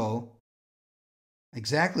tapped though.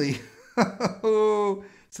 Exactly.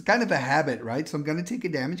 It's kind of a habit, right? So I'm going to take a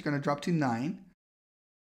damage. Going to drop to 9.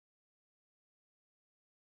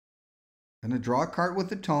 Going to draw a card with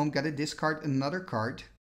the tome. Got to discard another card.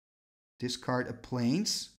 Discard a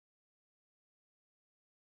plains.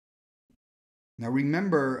 Now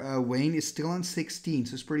remember, Wayne is still on 16,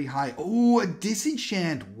 so it's pretty high. Oh, a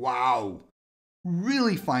disenchant. Wow.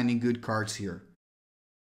 Really finding good cards here.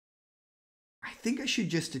 I think I should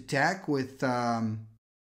just attack with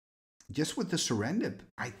just with the Serendip,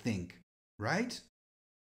 I think. Right?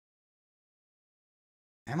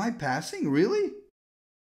 Am I passing? Really?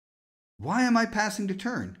 Why am I passing the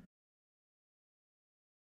turn?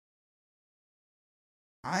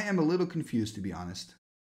 I am a little confused, to be honest.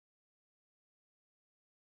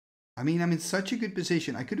 I mean, I'm in such a good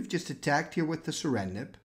position. I could have just attacked here with the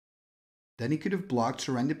Serendip. Then he could have blocked.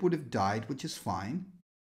 Serendip would have died, which is fine.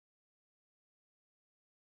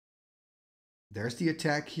 There's the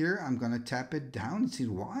attack here. I'm going to tap it down and see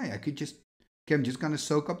why. I could just... Okay, I'm just going to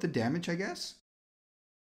soak up the damage, I guess.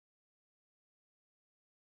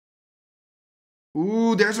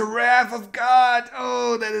 Ooh, there's a Wrath of God.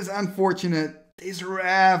 Oh, that is unfortunate. This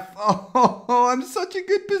Wrath. Oh, I'm in such a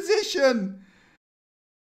good position.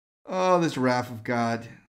 Oh, this Wrath of God.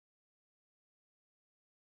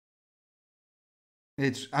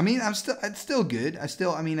 It's still good. I've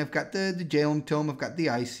got the Jalen Tome, I've got the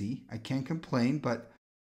Icy. I can't complain, but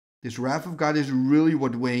this Wrath of God is really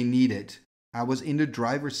what Wayne needed. I was in the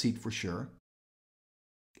driver's seat for sure.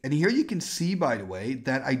 And here you can see, by the way,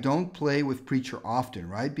 that I don't play with Preacher often,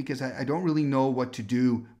 right? Because I don't really know what to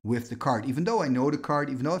do with the card. Even though I know the card,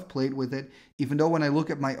 even though I've played with it, even though when I look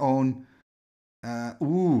at my own...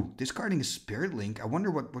 discarding a Spirit Link. I wonder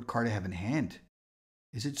what card I have in hand.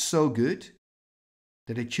 Is it so good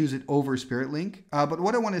that I choose it over Spirit Link? But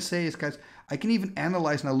what I want to say is, guys, I can even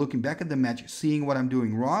analyze now looking back at the match, seeing what I'm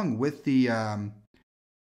doing wrong with the...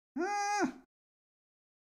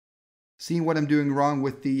 seeing what I'm doing wrong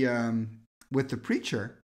with the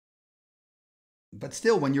Preacher. But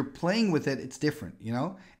still, when you're playing with it, it's different, you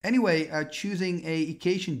know? Anyway, choosing a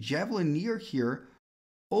Occasion Javelineer here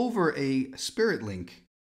over a Spirit Link.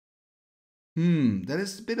 That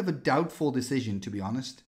is a bit of a doubtful decision, to be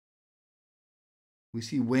honest. We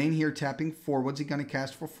see Wayne here tapping 4. What's he going to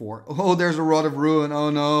cast for 4? Oh, there's a Rod of Ruin. Oh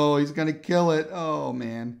no, he's going to kill it. Oh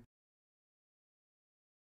man.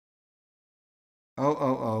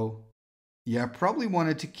 Oh. Yeah, probably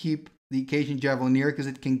wanted to keep the Occasion Javelineer because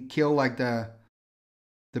it can kill like the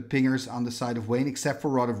pingers on the side of Wayne, except for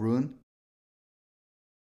Rod of Ruin.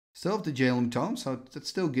 Still have the Jalen Tome, so that's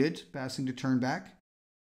still good, passing the turn back.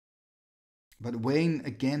 But Wayne,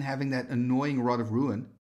 again, having that annoying Rod of Ruin.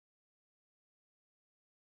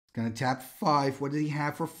 He's going to tap 5. What does he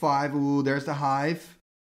have for 5? Ooh, there's the Hive.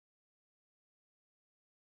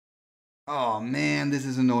 Oh, man, this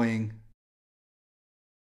is annoying.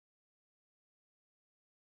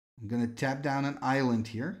 I'm going to tap down an island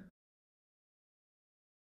here.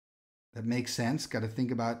 That makes sense. Got to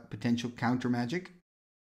think about potential counter magic.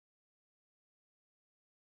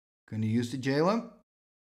 Going to use the Jalen.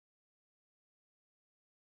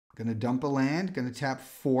 Going to dump a land. Going to tap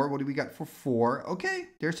 4. What do we got for 4? Okay,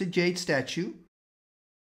 there's a Jade statue.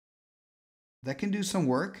 That can do some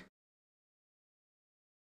work.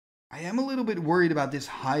 I am a little bit worried about this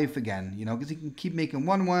Hive again, you know, because he can keep making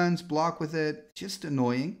 1/1s, block with it. Just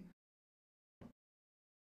annoying.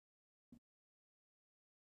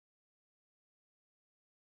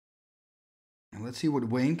 And let's see what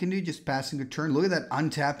Wayne can do, just passing the turn. Look at that,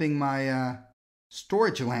 untapping my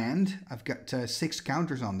storage land. I've got 6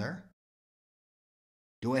 counters on there.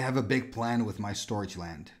 Do I have a big plan with my storage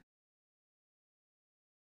land?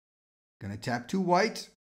 Gonna tap 2 white.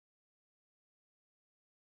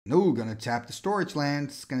 No, gonna tap the storage land.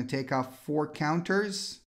 It's gonna take off 4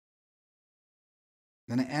 counters.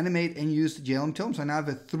 Gonna animate and use the Jalen Tome. So I now have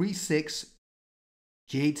a 3/6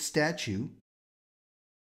 Jade statue.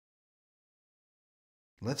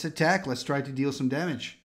 Let's attack. Let's try to deal some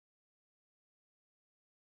damage.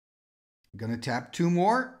 I'm gonna tap 2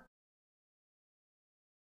 more.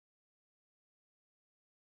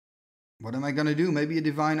 What am I going to do? Maybe a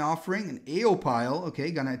Divine Offering, an Aeopile.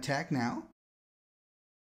 Okay, going to attack now.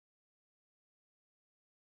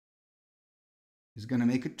 He's going to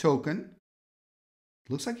make a token.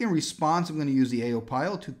 Looks like in response, I'm going to use the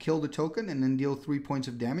Aeopile to kill the token and then deal 3 points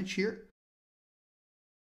of damage here.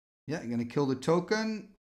 Yeah, I'm going to kill the token.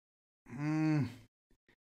 I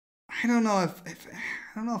don't know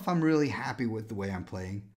if I'm really happy with the way I'm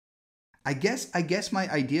playing. I guess my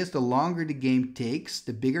idea is the longer the game takes,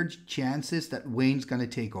 the bigger chances that Wayne's going to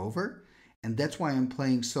take over. And that's why I'm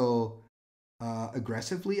playing so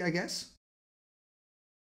aggressively, I guess.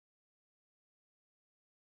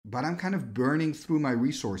 But I'm kind of burning through my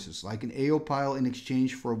resources, like an Aeopile in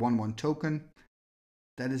exchange for a 1/1 token.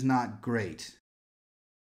 That is not great.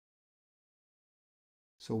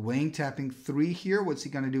 So Wayne tapping 3 here. What's he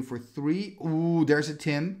going to do for 3? Ooh, there's a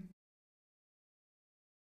Tim.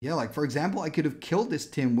 Yeah, like for example, I could have killed this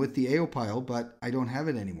Tim with the Aeopile, but I don't have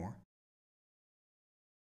it anymore.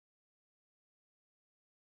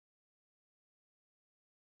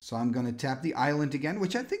 So I'm going to tap the island again,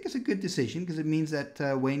 which I think is a good decision because it means that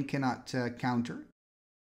Wayne cannot counter.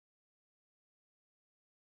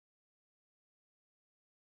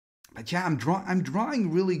 But yeah, I'm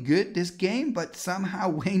drawing really good this game, but somehow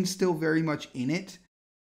Wayne's still very much in it.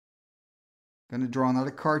 Gonna draw another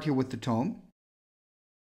card here with the tome.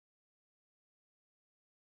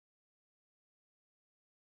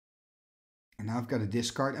 And now I've got to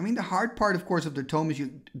discard. I mean, the hard part, of course, of the tome is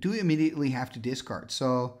you do immediately have to discard.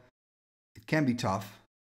 So it can be tough.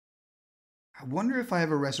 I wonder if I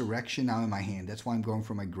have a resurrection now in my hand. That's why I'm going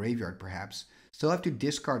for my graveyard, perhaps. Still have to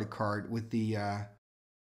discard a card with the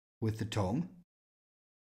tome.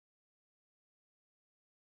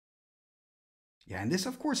 Yeah, and this,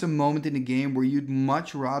 of course, a moment in the game where you'd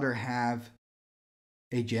much rather have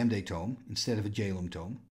a Jam Day tome instead of a Jalum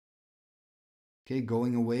tome. Okay,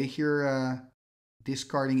 going away here,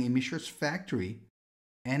 discarding a Mishra's Factory,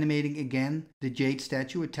 animating again the Jade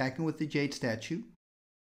statue, attacking with the Jade statue.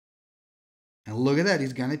 And look at that,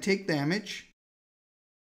 he's going to take damage.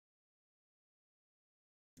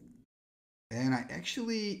 And I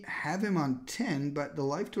actually have him on 10, but the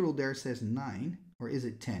life total there says 9. Or is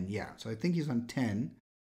it 10? Yeah, so I think he's on 10,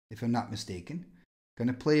 if I'm not mistaken. Going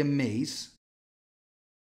to play a mace.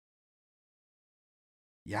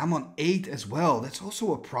 Yeah, I'm on 8 as well. That's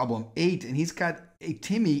also a problem. 8, and he's got a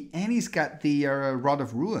Timmy, and he's got the Rod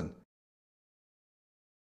of Ruin.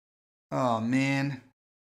 Oh, man.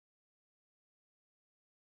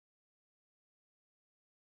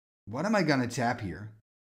 What am I going to tap here?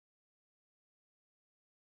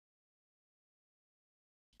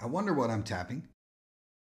 I wonder what I'm tapping.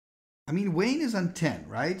 I mean, Wayne is on 10,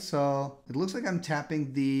 right? So it looks like I'm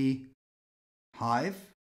tapping the Hive.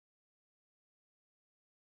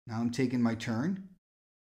 Now I'm taking my turn.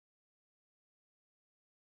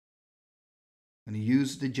 I'm going to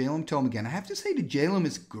use the Jalum Tome again. I have to say the Jalum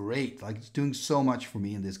is great. Like, it's doing so much for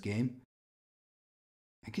me in this game.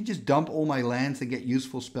 I can just dump all my lands and get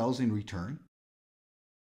useful spells in return.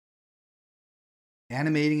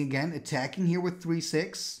 Animating again, attacking here with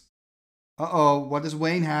 3/6. Uh-oh, what does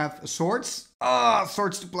Wayne have? Swords? Ah,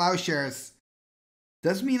 Swords to Plowshares.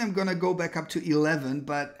 Does mean I'm going to go back up to 11,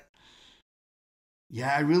 but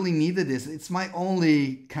yeah, I really needed this. It's my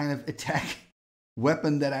only kind of attack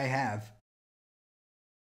weapon that I have.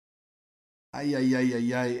 Ay, ay, ay,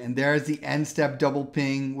 ay, ay. And there's the end step double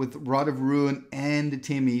ping with Rod of Ruin and the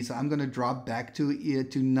Timmy. So I'm going to drop back to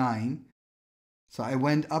 9. So I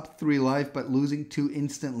went up 3 life, but losing 2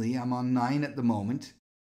 instantly. I'm on 9 at the moment.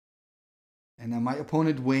 And my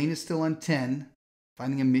opponent Wayne is still on 10,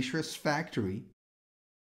 finding a Mishra's Factory.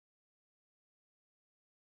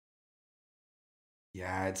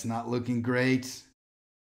 Yeah, it's not looking great.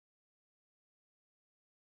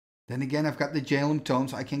 Then again, I've got the Jalum Tome,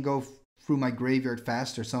 so I can go through my graveyard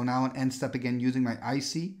faster. So now on end step again using my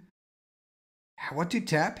Icy. What to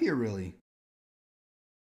tap here, really?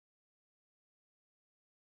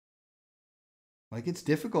 Like, it's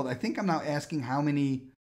difficult. I think I'm now asking how many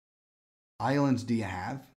islands do you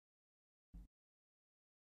have?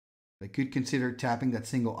 I could consider tapping that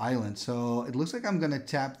single island. So it looks like I'm going to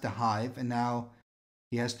tap the Hive, and now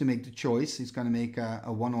he has to make the choice. He's going to make a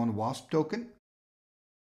 1/1 Wasp token.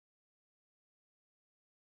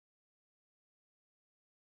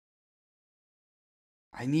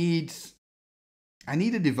 I need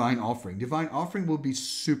a Divine Offering. Divine Offering will be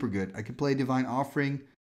super good. I could play Divine Offering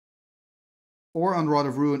or on Rod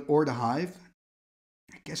of Ruin or the Hive.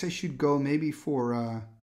 I guess I should go maybe for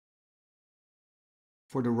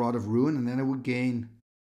the Rod of Ruin, and then I would gain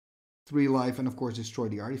 3 life and of course destroy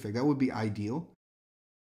the artifact. That would be ideal.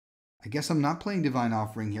 I guess I'm not playing Divine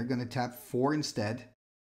Offering here. Gonna tap 4 instead.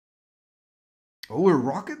 Oh, a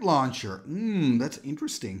rocket launcher. That's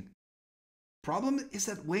interesting. Problem is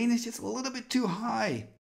that Wayne is just a little bit too high.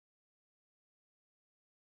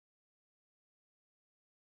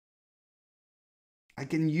 I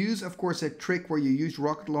can use, of course, that trick where you use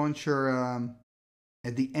rocket launcher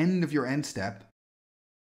at the end of your end step.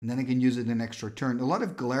 And then I can use it an extra turn. A lot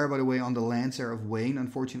of glare, by the way, on the lands there of Wayne,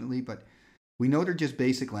 unfortunately. But we know they're just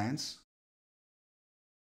basic lands.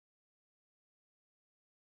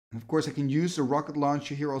 And of course, I can use the rocket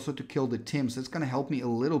launcher here also to kill the Tim. So that's going to help me a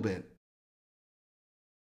little bit.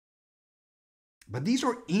 But these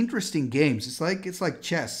are interesting games. It's like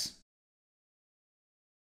chess.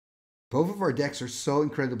 Both of our decks are so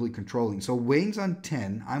incredibly controlling. So Wayne's on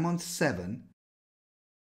 10. I'm on 7.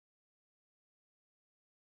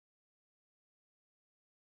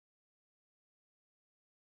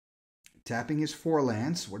 Tapping his 4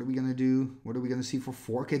 lands. What are we going to do? What are we going to see for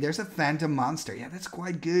 4? Okay, there's a Phantom Monster. Yeah, that's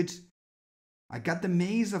quite good. I got the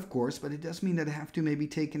Maze, of course, but it does mean that I have to maybe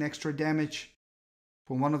take an extra damage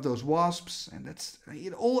from one of those Wasps. And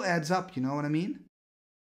it all adds up, you know what I mean?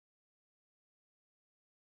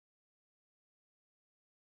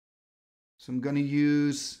 So I'm going to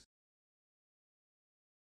use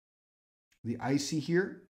the Icy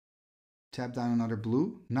here. Tap down another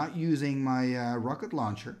blue. Not using my rocket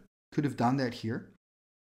launcher. Could have done that here.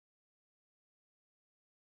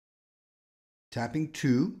 Tapping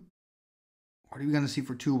 2. What are we going to see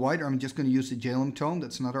for 2 white? Or I'm just going to use the Jalem Tome.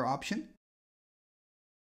 That's another option.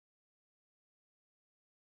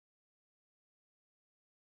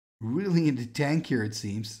 Really in the tank here, it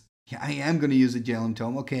seems. Yeah, I am going to use the Jalem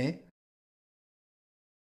Tome. Okay.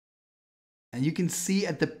 And you can see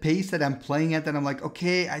at the pace that I'm playing at that I'm like,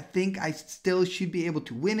 okay, I think I still should be able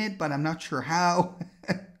to win it, but I'm not sure how.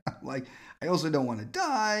 I'm like, I also don't want to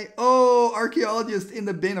die. Oh, Archeologist in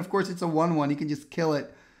the bin. Of course, it's a 1/1. You can just kill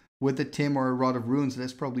it with a Tim or a Rod of Runes. So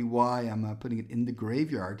that's probably why I'm putting it in the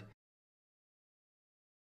graveyard.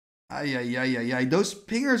 Ay. Those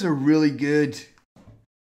pingers are really good.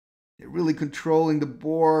 They're really controlling the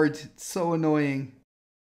board. It's so annoying.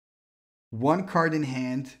 1 card in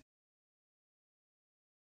hand.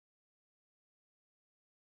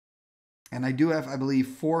 And I do have, I believe,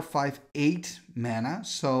 4, 5, 8 mana.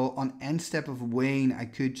 So on end step of Wayne, I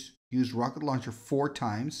could use Rocket Launcher 4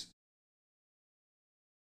 times.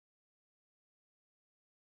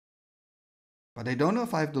 But I don't know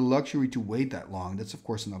if I have the luxury to wait that long. That's, of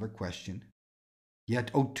course, another question.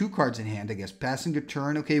 Yet, 2 cards in hand, I guess. Passing the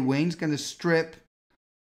turn. Okay, Wayne's going to strip.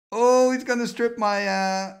 Oh, he's going to strip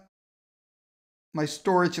my my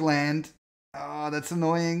storage land. Oh, that's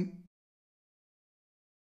annoying.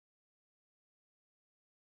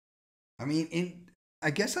 I mean,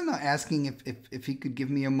 I guess I'm not asking if he could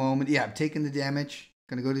give me a moment. Yeah, I'm taking the damage.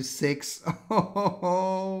 Gonna go to 6.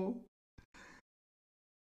 Oh,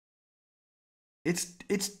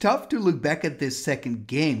 it's tough to look back at this second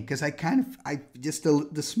game because I just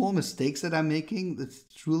the small mistakes that I'm making. That's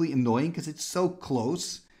truly annoying because it's so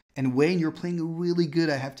close. And Wayne, you're playing really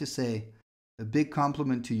good, I have to say. A big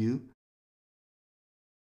compliment to you.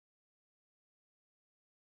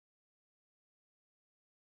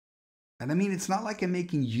 And I mean, it's not like I'm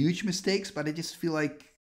making huge mistakes, but I just feel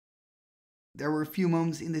like there were a few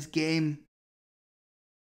moments in this game.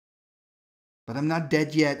 But I'm not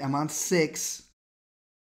dead yet. I'm on 6.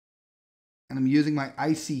 And I'm using my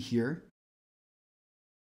Icy here.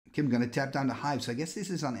 Okay, I'm going to tap down the Hive. So I guess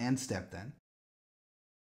this is on end step then.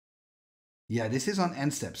 Yeah, this is on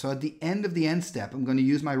end step. So at the end of the end step, I'm going to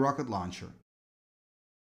use my rocket launcher.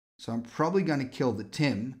 So I'm probably going to kill the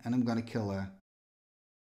Tim. And I'm going to kill a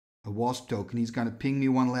Wasp token. He's going to ping me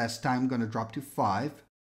one last time. I'm going to drop to 5.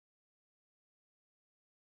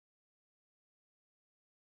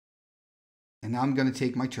 And now I'm going to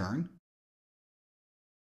take my turn.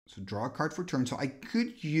 So draw a card for turn. So I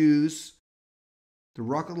could use the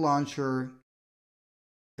rocket launcher.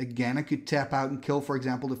 Again, I could tap out and kill, for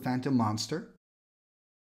example, the Phantom Monster.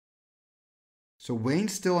 So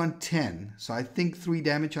Wayne's still on 10. So I think 3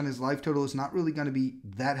 damage on his life total is not really going to be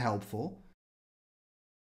that helpful.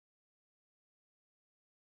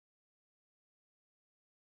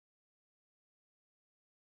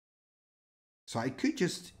 So I could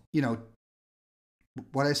just,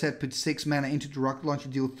 what I said, put 6 mana into the rocket launcher,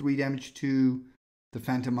 deal 3 damage to the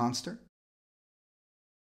Phantom Monster.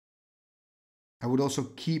 I would also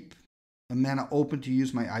keep a mana open to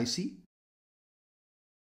use my Icy.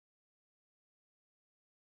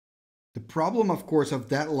 The problem, of course, of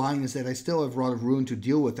that line is that I still have Rod of Ruin to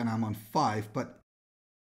deal with and I'm on 5, but...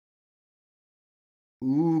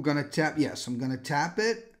 Ooh, gonna tap. Yes, I'm gonna tap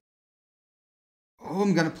it. Oh,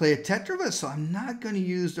 I'm going to play a Tetravis, so I'm not going to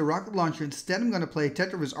use the rocket launcher. Instead, I'm going to play a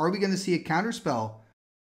Tetravis. Are we going to see a counterspell?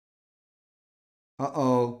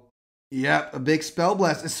 Uh-oh. Yep, a big spell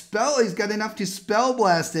blast. A spell, he's got enough to spell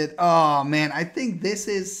blast it. Oh, man, I think this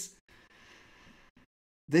is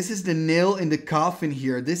the nail in the coffin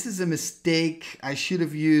here. This is a mistake. I should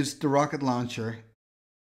have used the rocket launcher.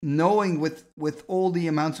 Knowing with all the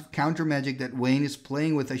amounts of counter magic that Wayne is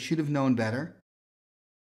playing with, I should have known better.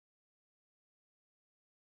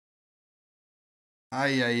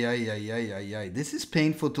 Ay, ay, ay, ay, ay, ay, ay. This is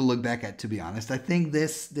painful to look back at, to be honest. I think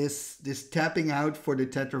this tapping out for the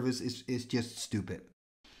Tetravis is just stupid.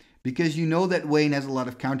 Because you know that Wayne has a lot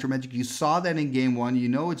of counter magic. You saw that in game 1. You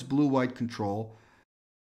know it's blue-white control.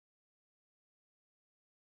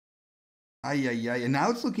 Ay, ay, ay. And now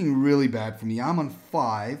it's looking really bad for me. I'm on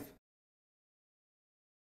 5.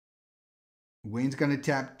 Wayne's going to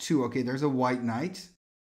tap 2. Okay, there's a white knight.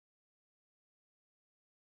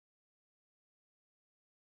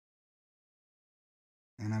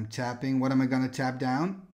 And I'm tapping. What am I going to tap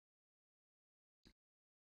down?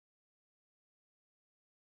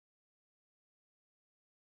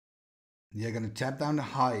 Yeah, going to tap down the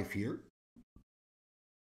hive here.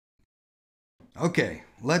 Okay,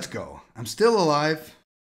 let's go. I'm still alive.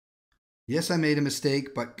 Yes, I made a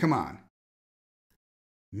mistake, but come on.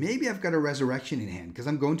 Maybe I've got a resurrection in hand because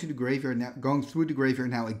I'm going to the graveyard now, going through the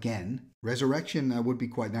graveyard now again. Resurrection would be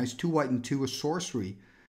quite nice. 2 white and 2 a sorcery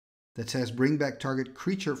that says bring back target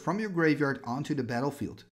creature from your graveyard onto the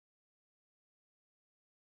battlefield.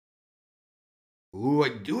 Ooh, I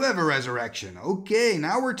do have a resurrection. Okay,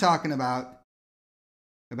 now we're talking about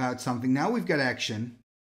something. Now we've got action.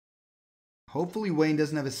 Hopefully Wayne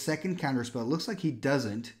doesn't have a second counterspell. It looks like he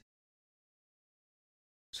doesn't.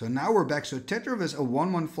 So now we're back. So Tetravis, a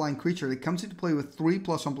 1/1 flying creature that comes into play with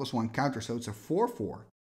 3+1/+1 counter. So it's a 4/4.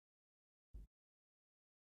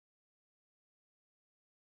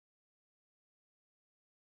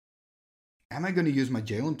 Am I going to use my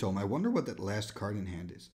Jalen Tome? I wonder what that last card in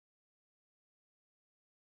hand is.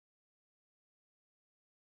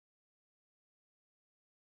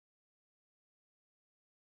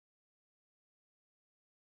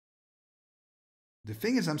 The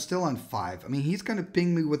thing is, I'm still on 5. I mean, he's going to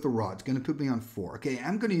ping me with the rod. It's going to put me on 4. Okay,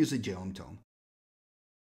 I'm going to use a Jalen Tome.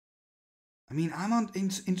 I mean, I'm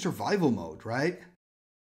in survival mode, right?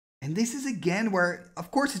 And this is again where,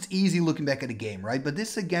 of course, it's easy looking back at a game, right? But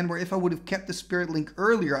this is again where if I would have kept the Spirit Link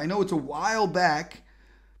earlier, I know it's a while back,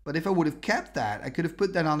 but if I would have kept that, I could have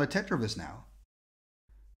put that on the Tetravis now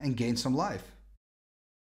and gained some life.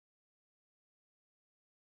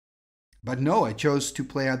 But no, I chose to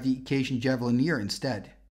play out the Occasion Javelineer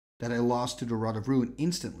instead, that I lost to the Rod of Ruin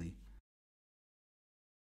instantly.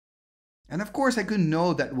 And of course, I could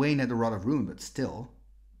know that Wayne had the Rod of Ruin, but still.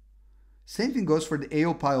 Same thing goes for the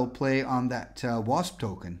Aeopile play on that Wasp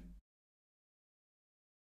token.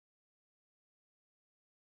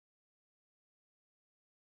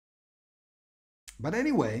 But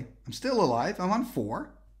anyway, I'm still alive. I'm on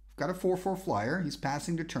 4. I've got a 4/4 flyer. He's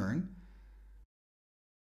passing the turn.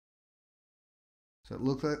 So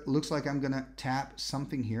it looks like I'm going to tap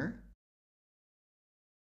something here.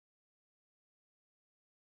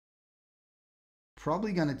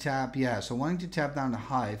 Probably going to tap, yeah, so wanting to tap down the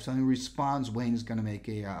hive. So in response, Wayne is going to make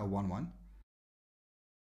a 1/1.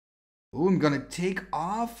 Oh, I'm going to take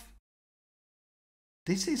off.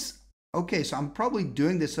 This is, okay, so I'm probably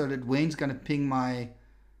doing this so that Wayne's going to ping my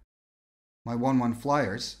 1/1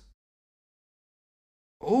 flyers.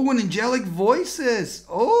 Oh, and Angelic Voices.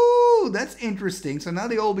 Oh, that's interesting. So now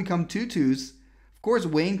they all become 2/2s. Of course,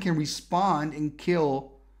 Wayne can respond and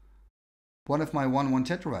kill one of my 1/1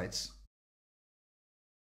 Tetravites.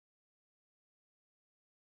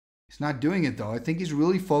 He's not doing it though. I think he's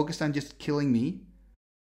really focused on just killing me.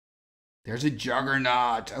 There's a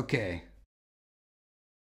Juggernaut. Okay.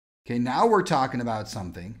 Okay, now we're talking about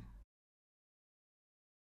something.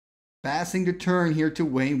 Passing the turn here to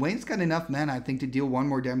Wayne. Wayne's got enough mana, I think, to deal 1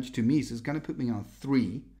 more damage to me. So it's going to put me on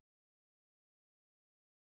 3.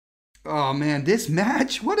 Oh man, this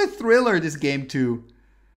match. What a thriller, this game 2.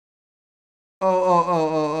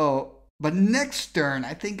 Oh. But next turn,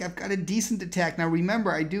 I think I've got a decent attack. Now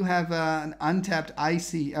remember, I do have an untapped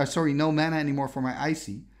Icy. Sorry, no mana anymore for my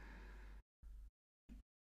Icy.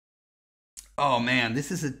 Oh man,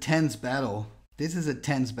 this is a tense battle. This is a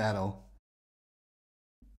tense battle.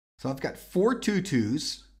 So I've got 4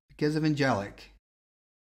 2/2s because of Angelic.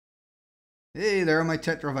 Hey, there are my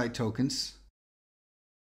Tetravite tokens.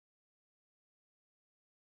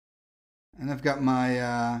 And I've got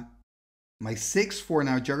my... my 6/4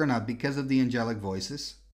 now Juggernaut because of the Angelic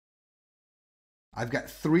Voices. I've got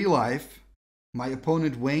 3 life. My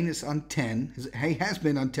opponent Wayne is on 10. He has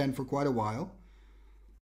been on 10 for quite a while.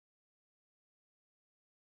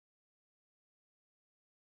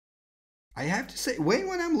 I have to say, Wayne,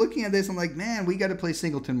 when I'm looking at this, I'm like, man, we got to play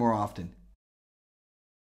Singleton more often.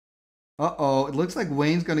 Uh-oh, it looks like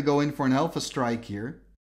Wayne's going to go in for an Alpha Strike here.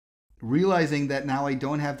 Realizing that now I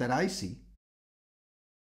don't have that Icy.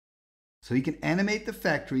 So he can animate the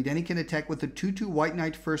factory, then he can attack with a 2-2 White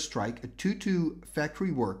Knight First Strike, a 2-2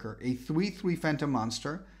 Factory Worker, a 3-3 Phantom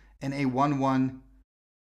Monster, and a 1-1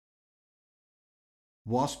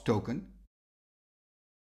 Wasp token.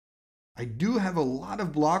 I do have a lot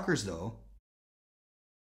of blockers though.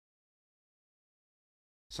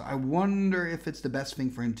 So I wonder if it's the best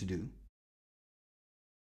thing for him to do.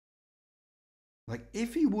 Like,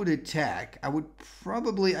 if he would attack, I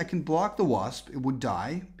can block the Wasp. It would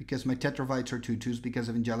die because my Tetravites are 2-2s because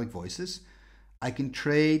of Angelic Voices. I can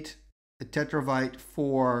trade a Tetravite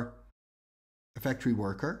for a Factory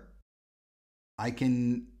Worker. I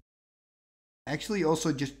can actually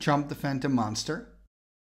also just chump the Phantom Monster.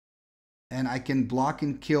 And I can block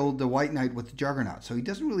and kill the White Knight with the Juggernaut. So he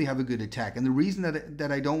doesn't really have a good attack. And the reason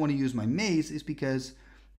that I don't want to use my Maze is because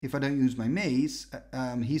if I don't use my Maze,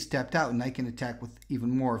 he's tapped out and I can attack with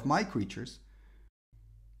even more of my creatures.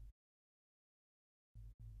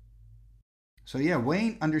 So yeah,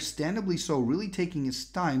 Wayne, understandably so, really taking his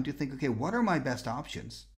time to think, okay, what are my best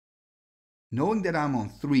options? Knowing that I'm on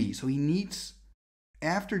 3, so he needs,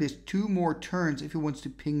 after this, 2 more turns if he wants to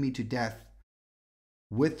ping me to death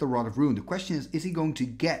with the Rod of Ruin. The question is he going to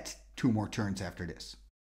get 2 more turns after this?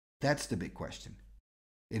 That's the big question.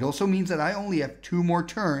 It also means that I only have 2 more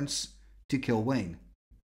turns to kill Wayne.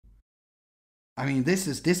 I mean, this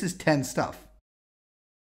is 10 stuff.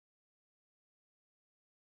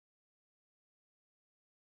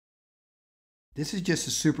 This is just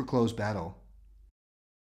a super close battle.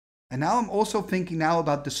 And now I'm also thinking now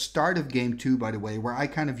about the start of game 2, by the way, where I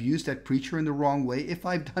kind of used that Preacher in the wrong way. If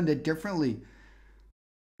I've done it differently,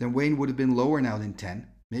 then Wayne would have been lower now than 10.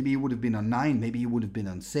 Maybe he would have been on 9. Maybe he would have been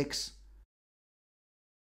on 6.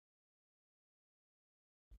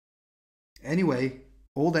 Anyway,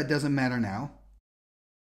 all that doesn't matter now.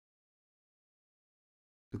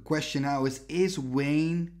 The question now is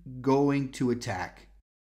Wayne going to attack?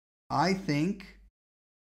 I think,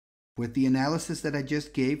 with the analysis that I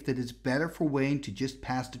just gave, that it's better for Wayne to just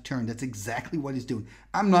pass the turn. That's exactly what he's doing.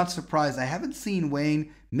 I'm not surprised. I haven't seen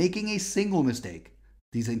Wayne making a single mistake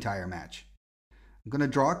this entire match. I'm going to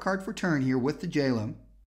draw a card for turn here with the Jalem.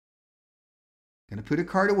 Going to put a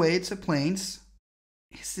card away. It's a Plains.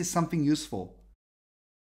 Is this something useful?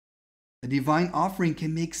 A Divine Offering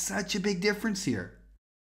can make such a big difference here.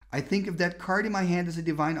 I think if that card in my hand is a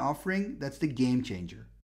Divine Offering, that's the game changer.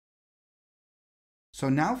 So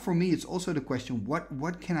now for me, it's also the question,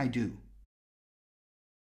 what can I do?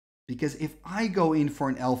 Because if I go in for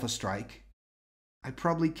an Alpha Strike, I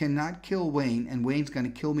probably cannot kill Wayne, and Wayne's going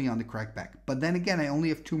to kill me on the crackback. But then again, I only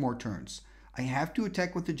have 2 more turns. I have to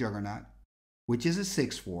attack with the Juggernaut, which is a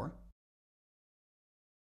 6-4.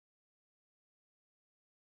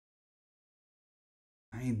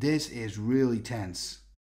 I mean, this is really tense.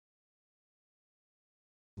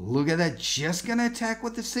 Look at that, just gonna attack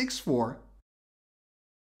with the 6-4.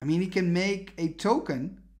 I mean, he can make a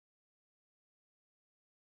token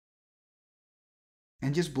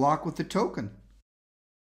and just block with the token.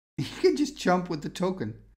 He can just chump with the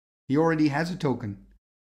token. He already has a token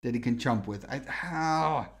that he can chump with.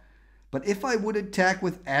 But if I would attack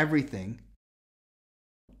with everything,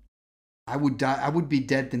 I would die. I would be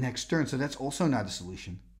dead the next turn, so that's also not a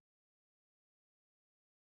solution.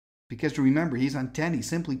 Because remember, he's on 10. He's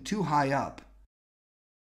simply too high up.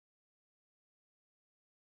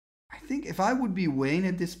 I think if I would be Wayne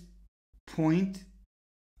at this point,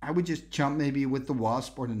 I would just chump maybe with the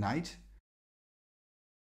Wasp or the Knight.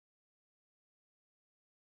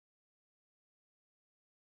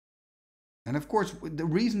 And of course, the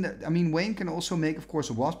reason that, I mean, Wayne can also make, of course,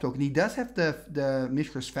 a Wasp token. He does have the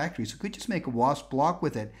Mishra's Factory, so could just make a Wasp, block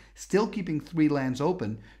with it, still keeping 3 lands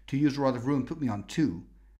open to use Rod of Ruin, put me on 2.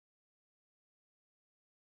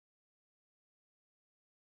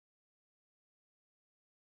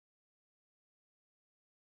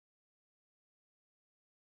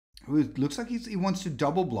 It looks like he wants to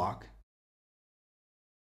double block.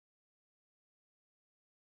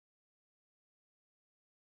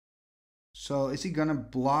 So is he going to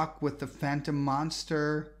block with the Phantom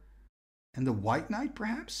Monster and the White Knight,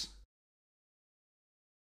 perhaps?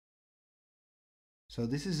 So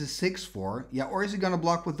this is a 6-4. Yeah, or is he going to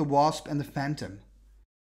block with the Wasp and the Phantom?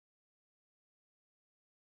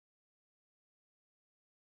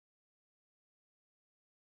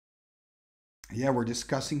 Yeah, we're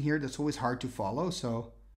discussing here. That's always hard to follow,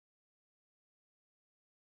 so...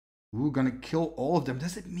 Ooh, gonna kill all of them.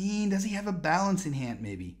 Does it mean... Does he have a balance in hand,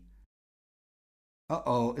 maybe?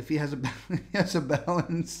 Uh-oh, if he has a, he has a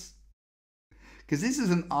balance... Because this is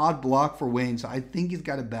an odd block for Wayne, so I think he's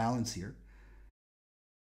got a balance here.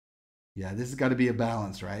 Yeah, this has got to be a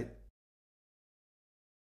balance, right?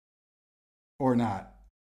 Or not.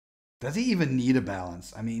 Does he even need a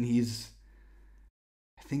balance? I mean,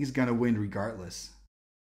 I think he's going to win regardless.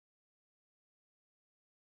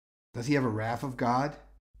 Does he have a Wrath of God?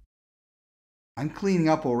 I'm cleaning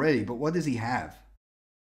up already, but what does he have?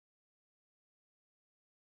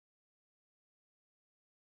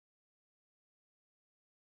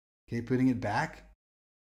 Okay, putting it back.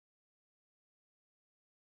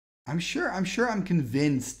 I'm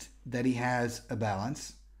convinced that he has a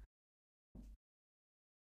balance.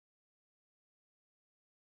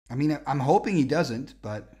 I mean, I'm hoping he doesn't,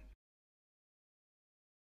 but...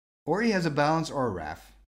 Or he has a balance or a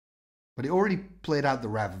Wrath. But he already played out the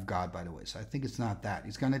Wrath of God, by the way, so I think it's not that.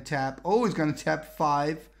 He's going to tap... Oh, he's going to tap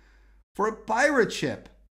 5 for a pirate ship.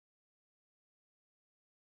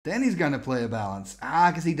 Then he's going to play a balance.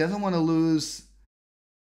 Because he doesn't want to lose...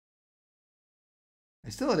 I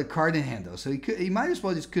still had a card in hand, though, so he might as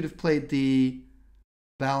well just could have played the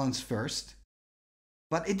balance first.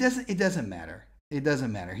 But it doesn't matter. It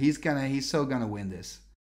doesn't matter. He's so gonna win this.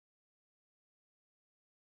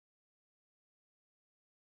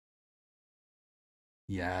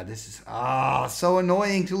 Yeah, this is so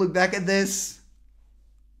annoying to look back at this.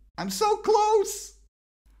 I'm so close.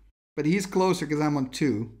 But he's closer because I'm on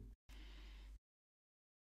 2.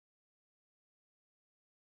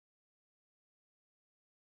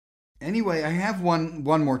 Anyway, I have one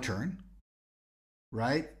more turn.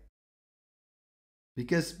 Right?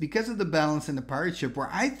 Because of the balance in the pirate ship, where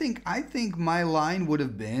I think my line would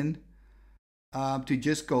have been to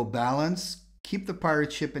just go balance, keep the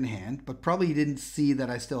pirate ship in hand, but probably didn't see that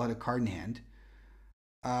I still had a card in hand.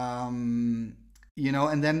 You know,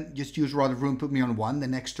 and then just use Rod of Ruin, put me on 1. The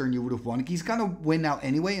next turn you would have won. He's gonna win now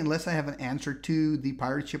anyway, unless I have an answer to the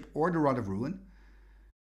pirate ship or the Rod of Ruin.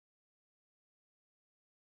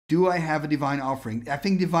 Do I have a Divine Offering? I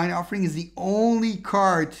think Divine Offering is the only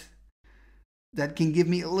card that can give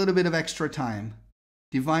me a little bit of extra time.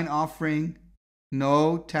 Divine Offering.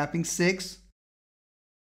 No. Tapping 6.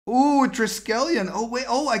 Ooh, a Triskelion. Oh, wait.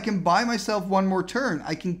 Oh, I can buy myself one more turn.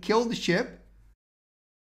 I can kill the ship.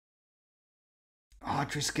 Oh,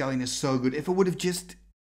 Triskelion is so good. If it would have just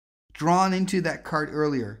drawn into that card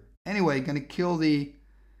earlier. Anyway, going to kill the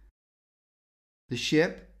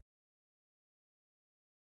ship.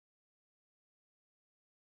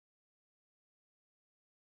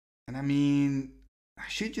 And I mean, I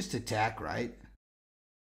should just attack, right?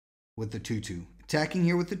 With the 2/2. Attacking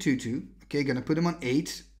here with the 2/2. Okay, gonna put him on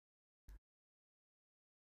 8.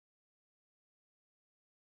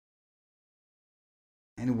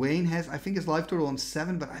 And Wayne has, I think his life total on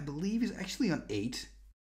 7, but I believe he's actually on 8.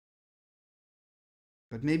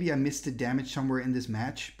 But maybe I missed the damage somewhere in this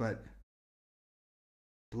match, but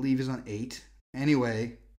I believe he's on 8.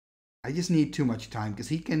 Anyway, I just need too much time because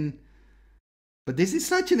he can... But this is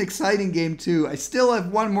such an exciting game too. I still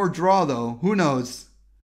have one more draw though. Who knows?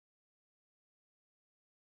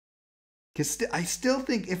 Because I still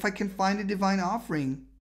think if I can find a Divine Offering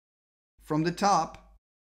from the top.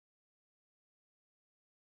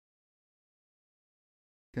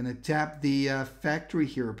 Gonna tap the factory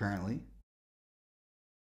here apparently.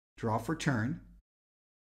 Draw for turn.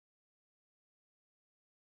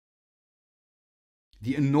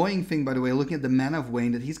 The annoying thing, by the way, looking at the mana of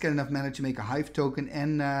Wayne, that he's got enough mana to make a Hive token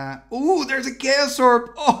and... Ooh, there's a Chaos Orb!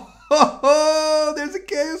 Oh, there's a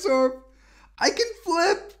Chaos Orb! I can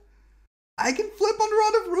flip! I can flip on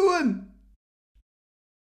Rod of Ruin!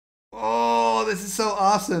 Oh, this is so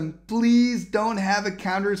awesome. Please don't have a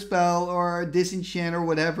counterspell or a disenchant or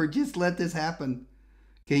whatever. Just let this happen.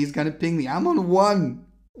 Okay, he's going to ping me. I'm on 1.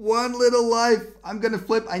 1 little life. I'm going to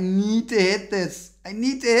flip. I need to hit this. I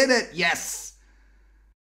need to hit it. Yes!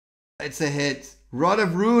 It's a hit. Rod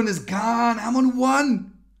of Ruin is gone. I'm on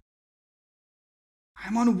 1.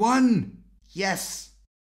 I'm on 1. Yes.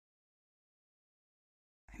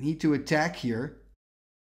 I need to attack here.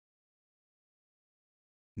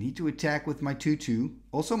 Need to attack with my 2/2.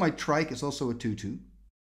 Also, my Trike is also a 2/2.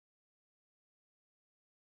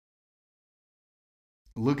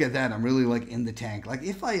 Look at that. I'm really like in the tank. Like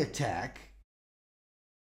if I attack...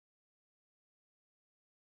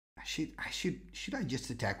 Should I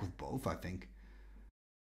just attack with both, I think.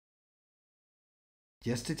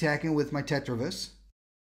 Just attacking with my Tetravus.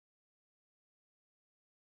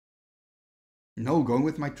 No, going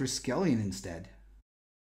with my Triskelion instead.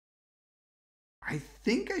 I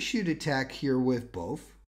think I should attack here with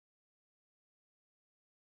both.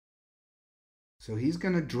 So he's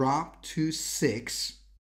going to drop to 6.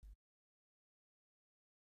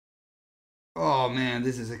 Oh man,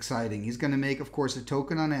 this is exciting. He's going to make, of course, a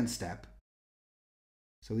token on end step.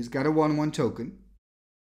 So he's got a 1/1 token.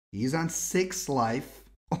 He's on 6 life.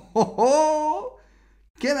 Oh,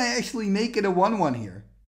 can I actually make it a 1/1 here?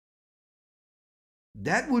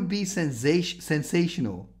 That would be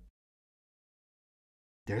sensational.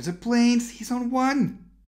 There's a Plains. He's on 1.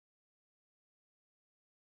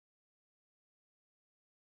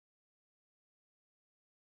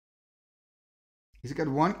 He's got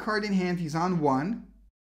 1 card in hand. He's on 1.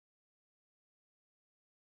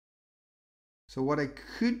 So what I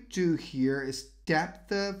could do here is tap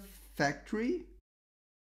the factory.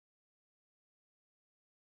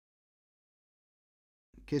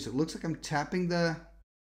 Okay, so it looks like I'm tapping the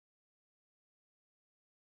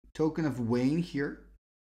token of Wayne here.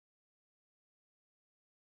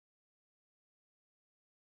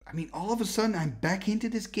 I mean, all of a sudden, I'm back into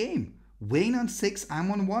this game. Wayne on 6, I'm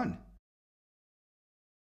on 1.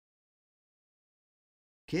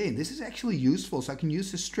 Okay, this is actually useful, so I can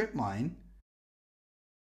use the strip mine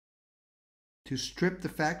to strip the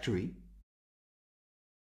factory.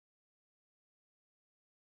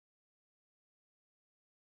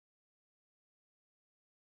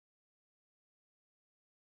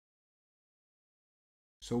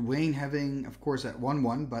 So Wayne having, of course, at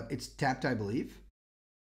 1/1, but it's tapped, I believe.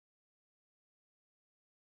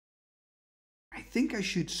 I think I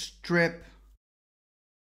should strip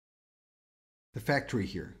the factory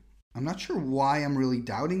here. I'm not sure why I'm really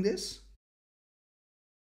doubting this.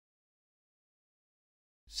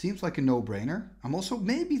 Seems like a no-brainer. I'm also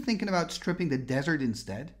maybe thinking about stripping the desert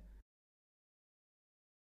instead.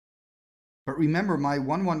 But remember, my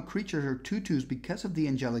 1/1 creatures are 2/2s because of the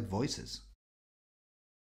angelic voices.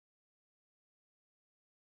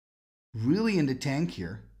 Really in the tank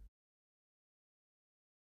here.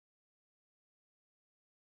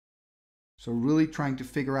 So really trying to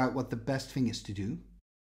figure out what the best thing is to do.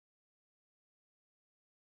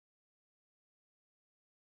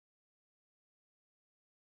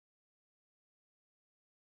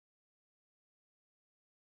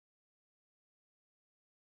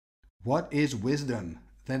 What is wisdom?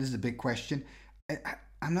 That is the big question.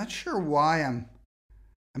 I'm not sure why I'm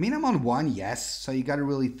on 1, yes. So you got to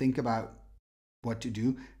really think about what to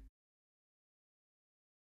do.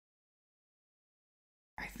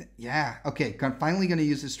 Yeah, okay. Finally going to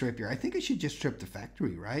use the strip here. I think I should just strip the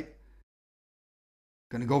factory, right?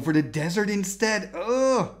 Gonna go for the desert instead.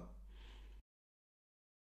 Ugh.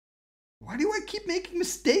 Why do I keep making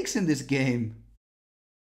mistakes in this game?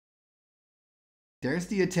 There's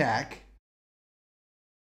the attack.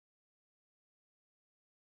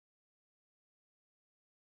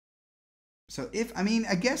 So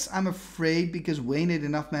I guess I'm afraid because Wayne had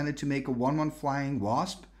enough mana to make a 1/1 flying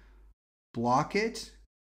wasp. Block it.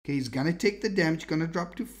 Okay, he's gonna take the damage, gonna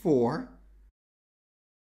drop to 4.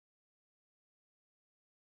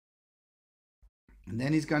 And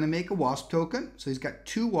then he's gonna make a wasp token. So he's got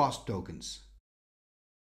 2 wasp tokens.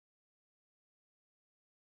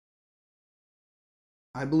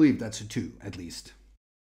 I believe that's a 2 at least.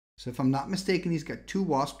 So if I'm not mistaken, he's got 2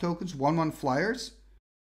 wasp tokens, 1/1 flyers.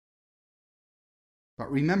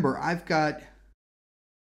 But remember, I've got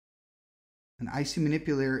an Icy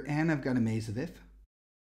Manipulator and I've got a Maze of If.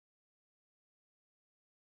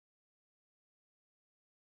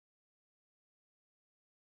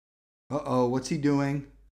 Uh-oh, what's he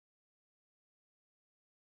doing?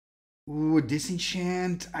 Ooh,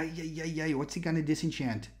 disenchant. Ay, what's he gonna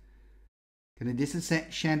disenchant? Gonna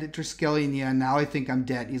disenchant at Triskelion. Yeah, now I think I'm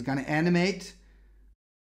dead. He's gonna animate.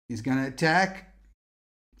 He's gonna attack.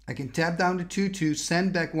 I can tap down to 2/2,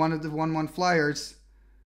 send back one of the 1/1 flyers.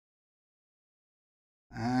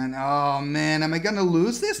 And oh man, am I gonna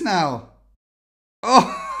lose this now?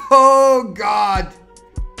 Oh God.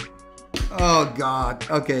 Oh God.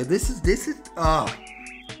 Okay, this is oh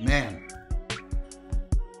man.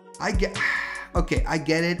 I get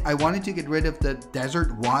it. I wanted to get rid of the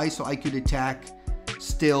desert. Why? So I could attack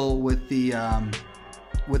still with the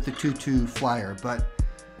 2/2 flyer, but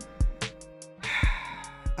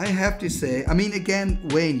I have to say, again,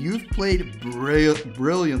 Wayne, you've played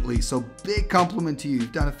brilliantly, so big compliment to you.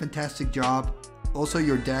 You've done a fantastic job. Also,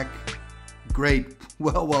 your deck, great,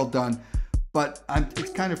 well done. But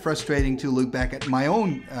it's kind of frustrating to look back at my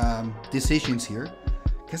own decisions here,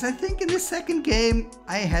 because I think in the second game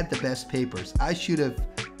I had the best papers. I should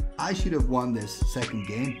have won this second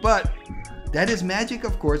game, but That is Magic,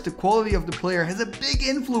 of course. The quality of the player has a big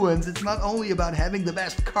influence. It's not only about having the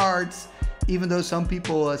best cards, even though some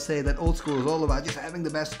people say that old school is all about just having the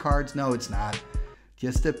best cards. No, it's not.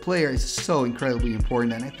 Just the player is so incredibly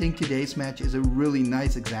important, and I think today's match is a really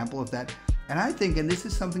nice example of that. And I think, and this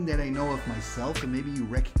is something that I know of myself, and maybe you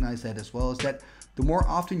recognize that as well, is that the more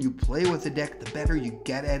often you play with the deck, the better you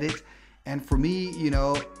get at it. And for me, you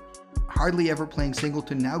know, hardly ever playing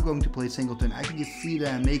Singleton, now going to play Singleton, I can just see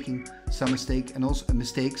that I'm making some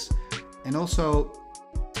mistakes. And also,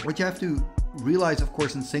 what you have to realize, of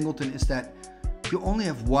course, in Singleton is that you only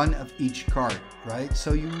have one of each card, right?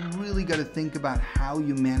 So you really got to think about how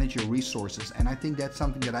you manage your resources. And I think that's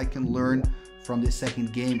something that I can learn from this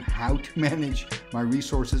second game, how to manage my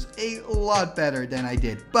resources a lot better than I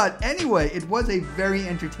did. But anyway, it was a very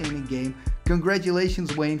entertaining game.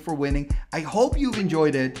 Congratulations, Wayne, for winning. I hope you've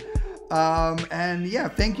enjoyed it. And yeah,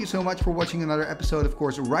 thank you so much for watching another episode, of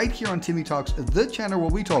course, right here on Timmy Talks, the channel where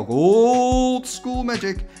we talk old school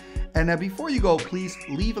Magic. And before you go, please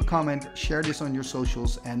leave a comment, share this on your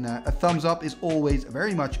socials, and a thumbs up is always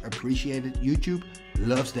very much appreciated. YouTube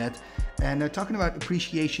loves that. And talking about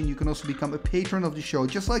appreciation, you can also become a patron of the show,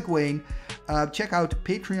 just like Wayne. Check out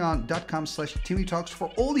patreon.com/TimmyTalks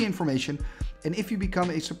for all the information. And if you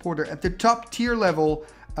become a supporter at the top tier level,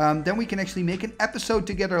 then we can actually make an episode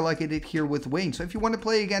together like I did here with Wayne. So if you want to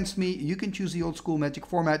play against me, you can choose the old school Magic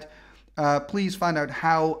format. Please find out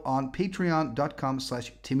how on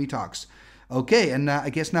patreon.com/TimmyTalks. Okay, and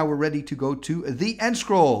I guess now we're ready to go to the end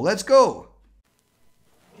scroll. Let's go.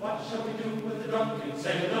 What shall we do with the drunken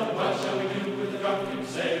sailor? What shall we do with the drunken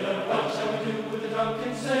sailor? What shall we do with the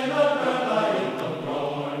drunken sailor? Early in the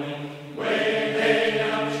morning, way hey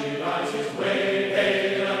and up she rises, way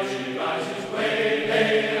hey and up she rises, way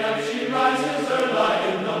hey and up she rises. Early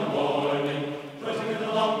in the morning, put him in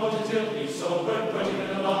the longboat until he's sober. Put him in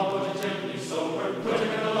the longboat until he's sober. Put him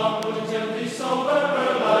in the longboat until he's sober.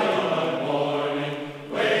 Early in the morning,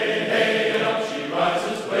 way hey and up she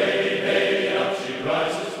rises, way hey and up she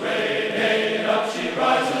rises. She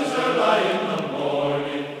rises early in the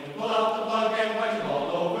morning. Pull out the plug and wet him all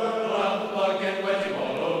over. Pull out the plug and wet him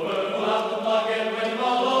all over. Pull out the plug and wet him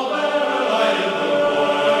all over. Early in the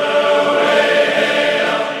morning. Way hey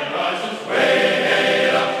up she rises. Way hey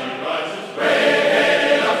up she rises. Way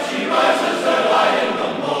hey up she rises early in the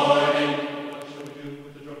morning. What shall we do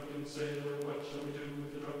with the drunken sailor? What shall we do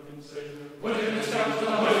with the drunken sailor? Put him in the scouts to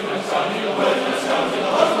the host my son. Put him in the scouts to the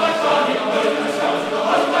host my son. Put him in the scouts to the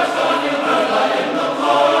host my son.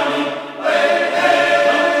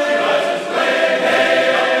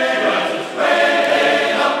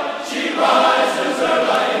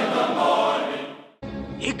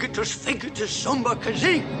 Igitus, figitus, sumba,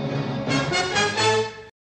 kazee.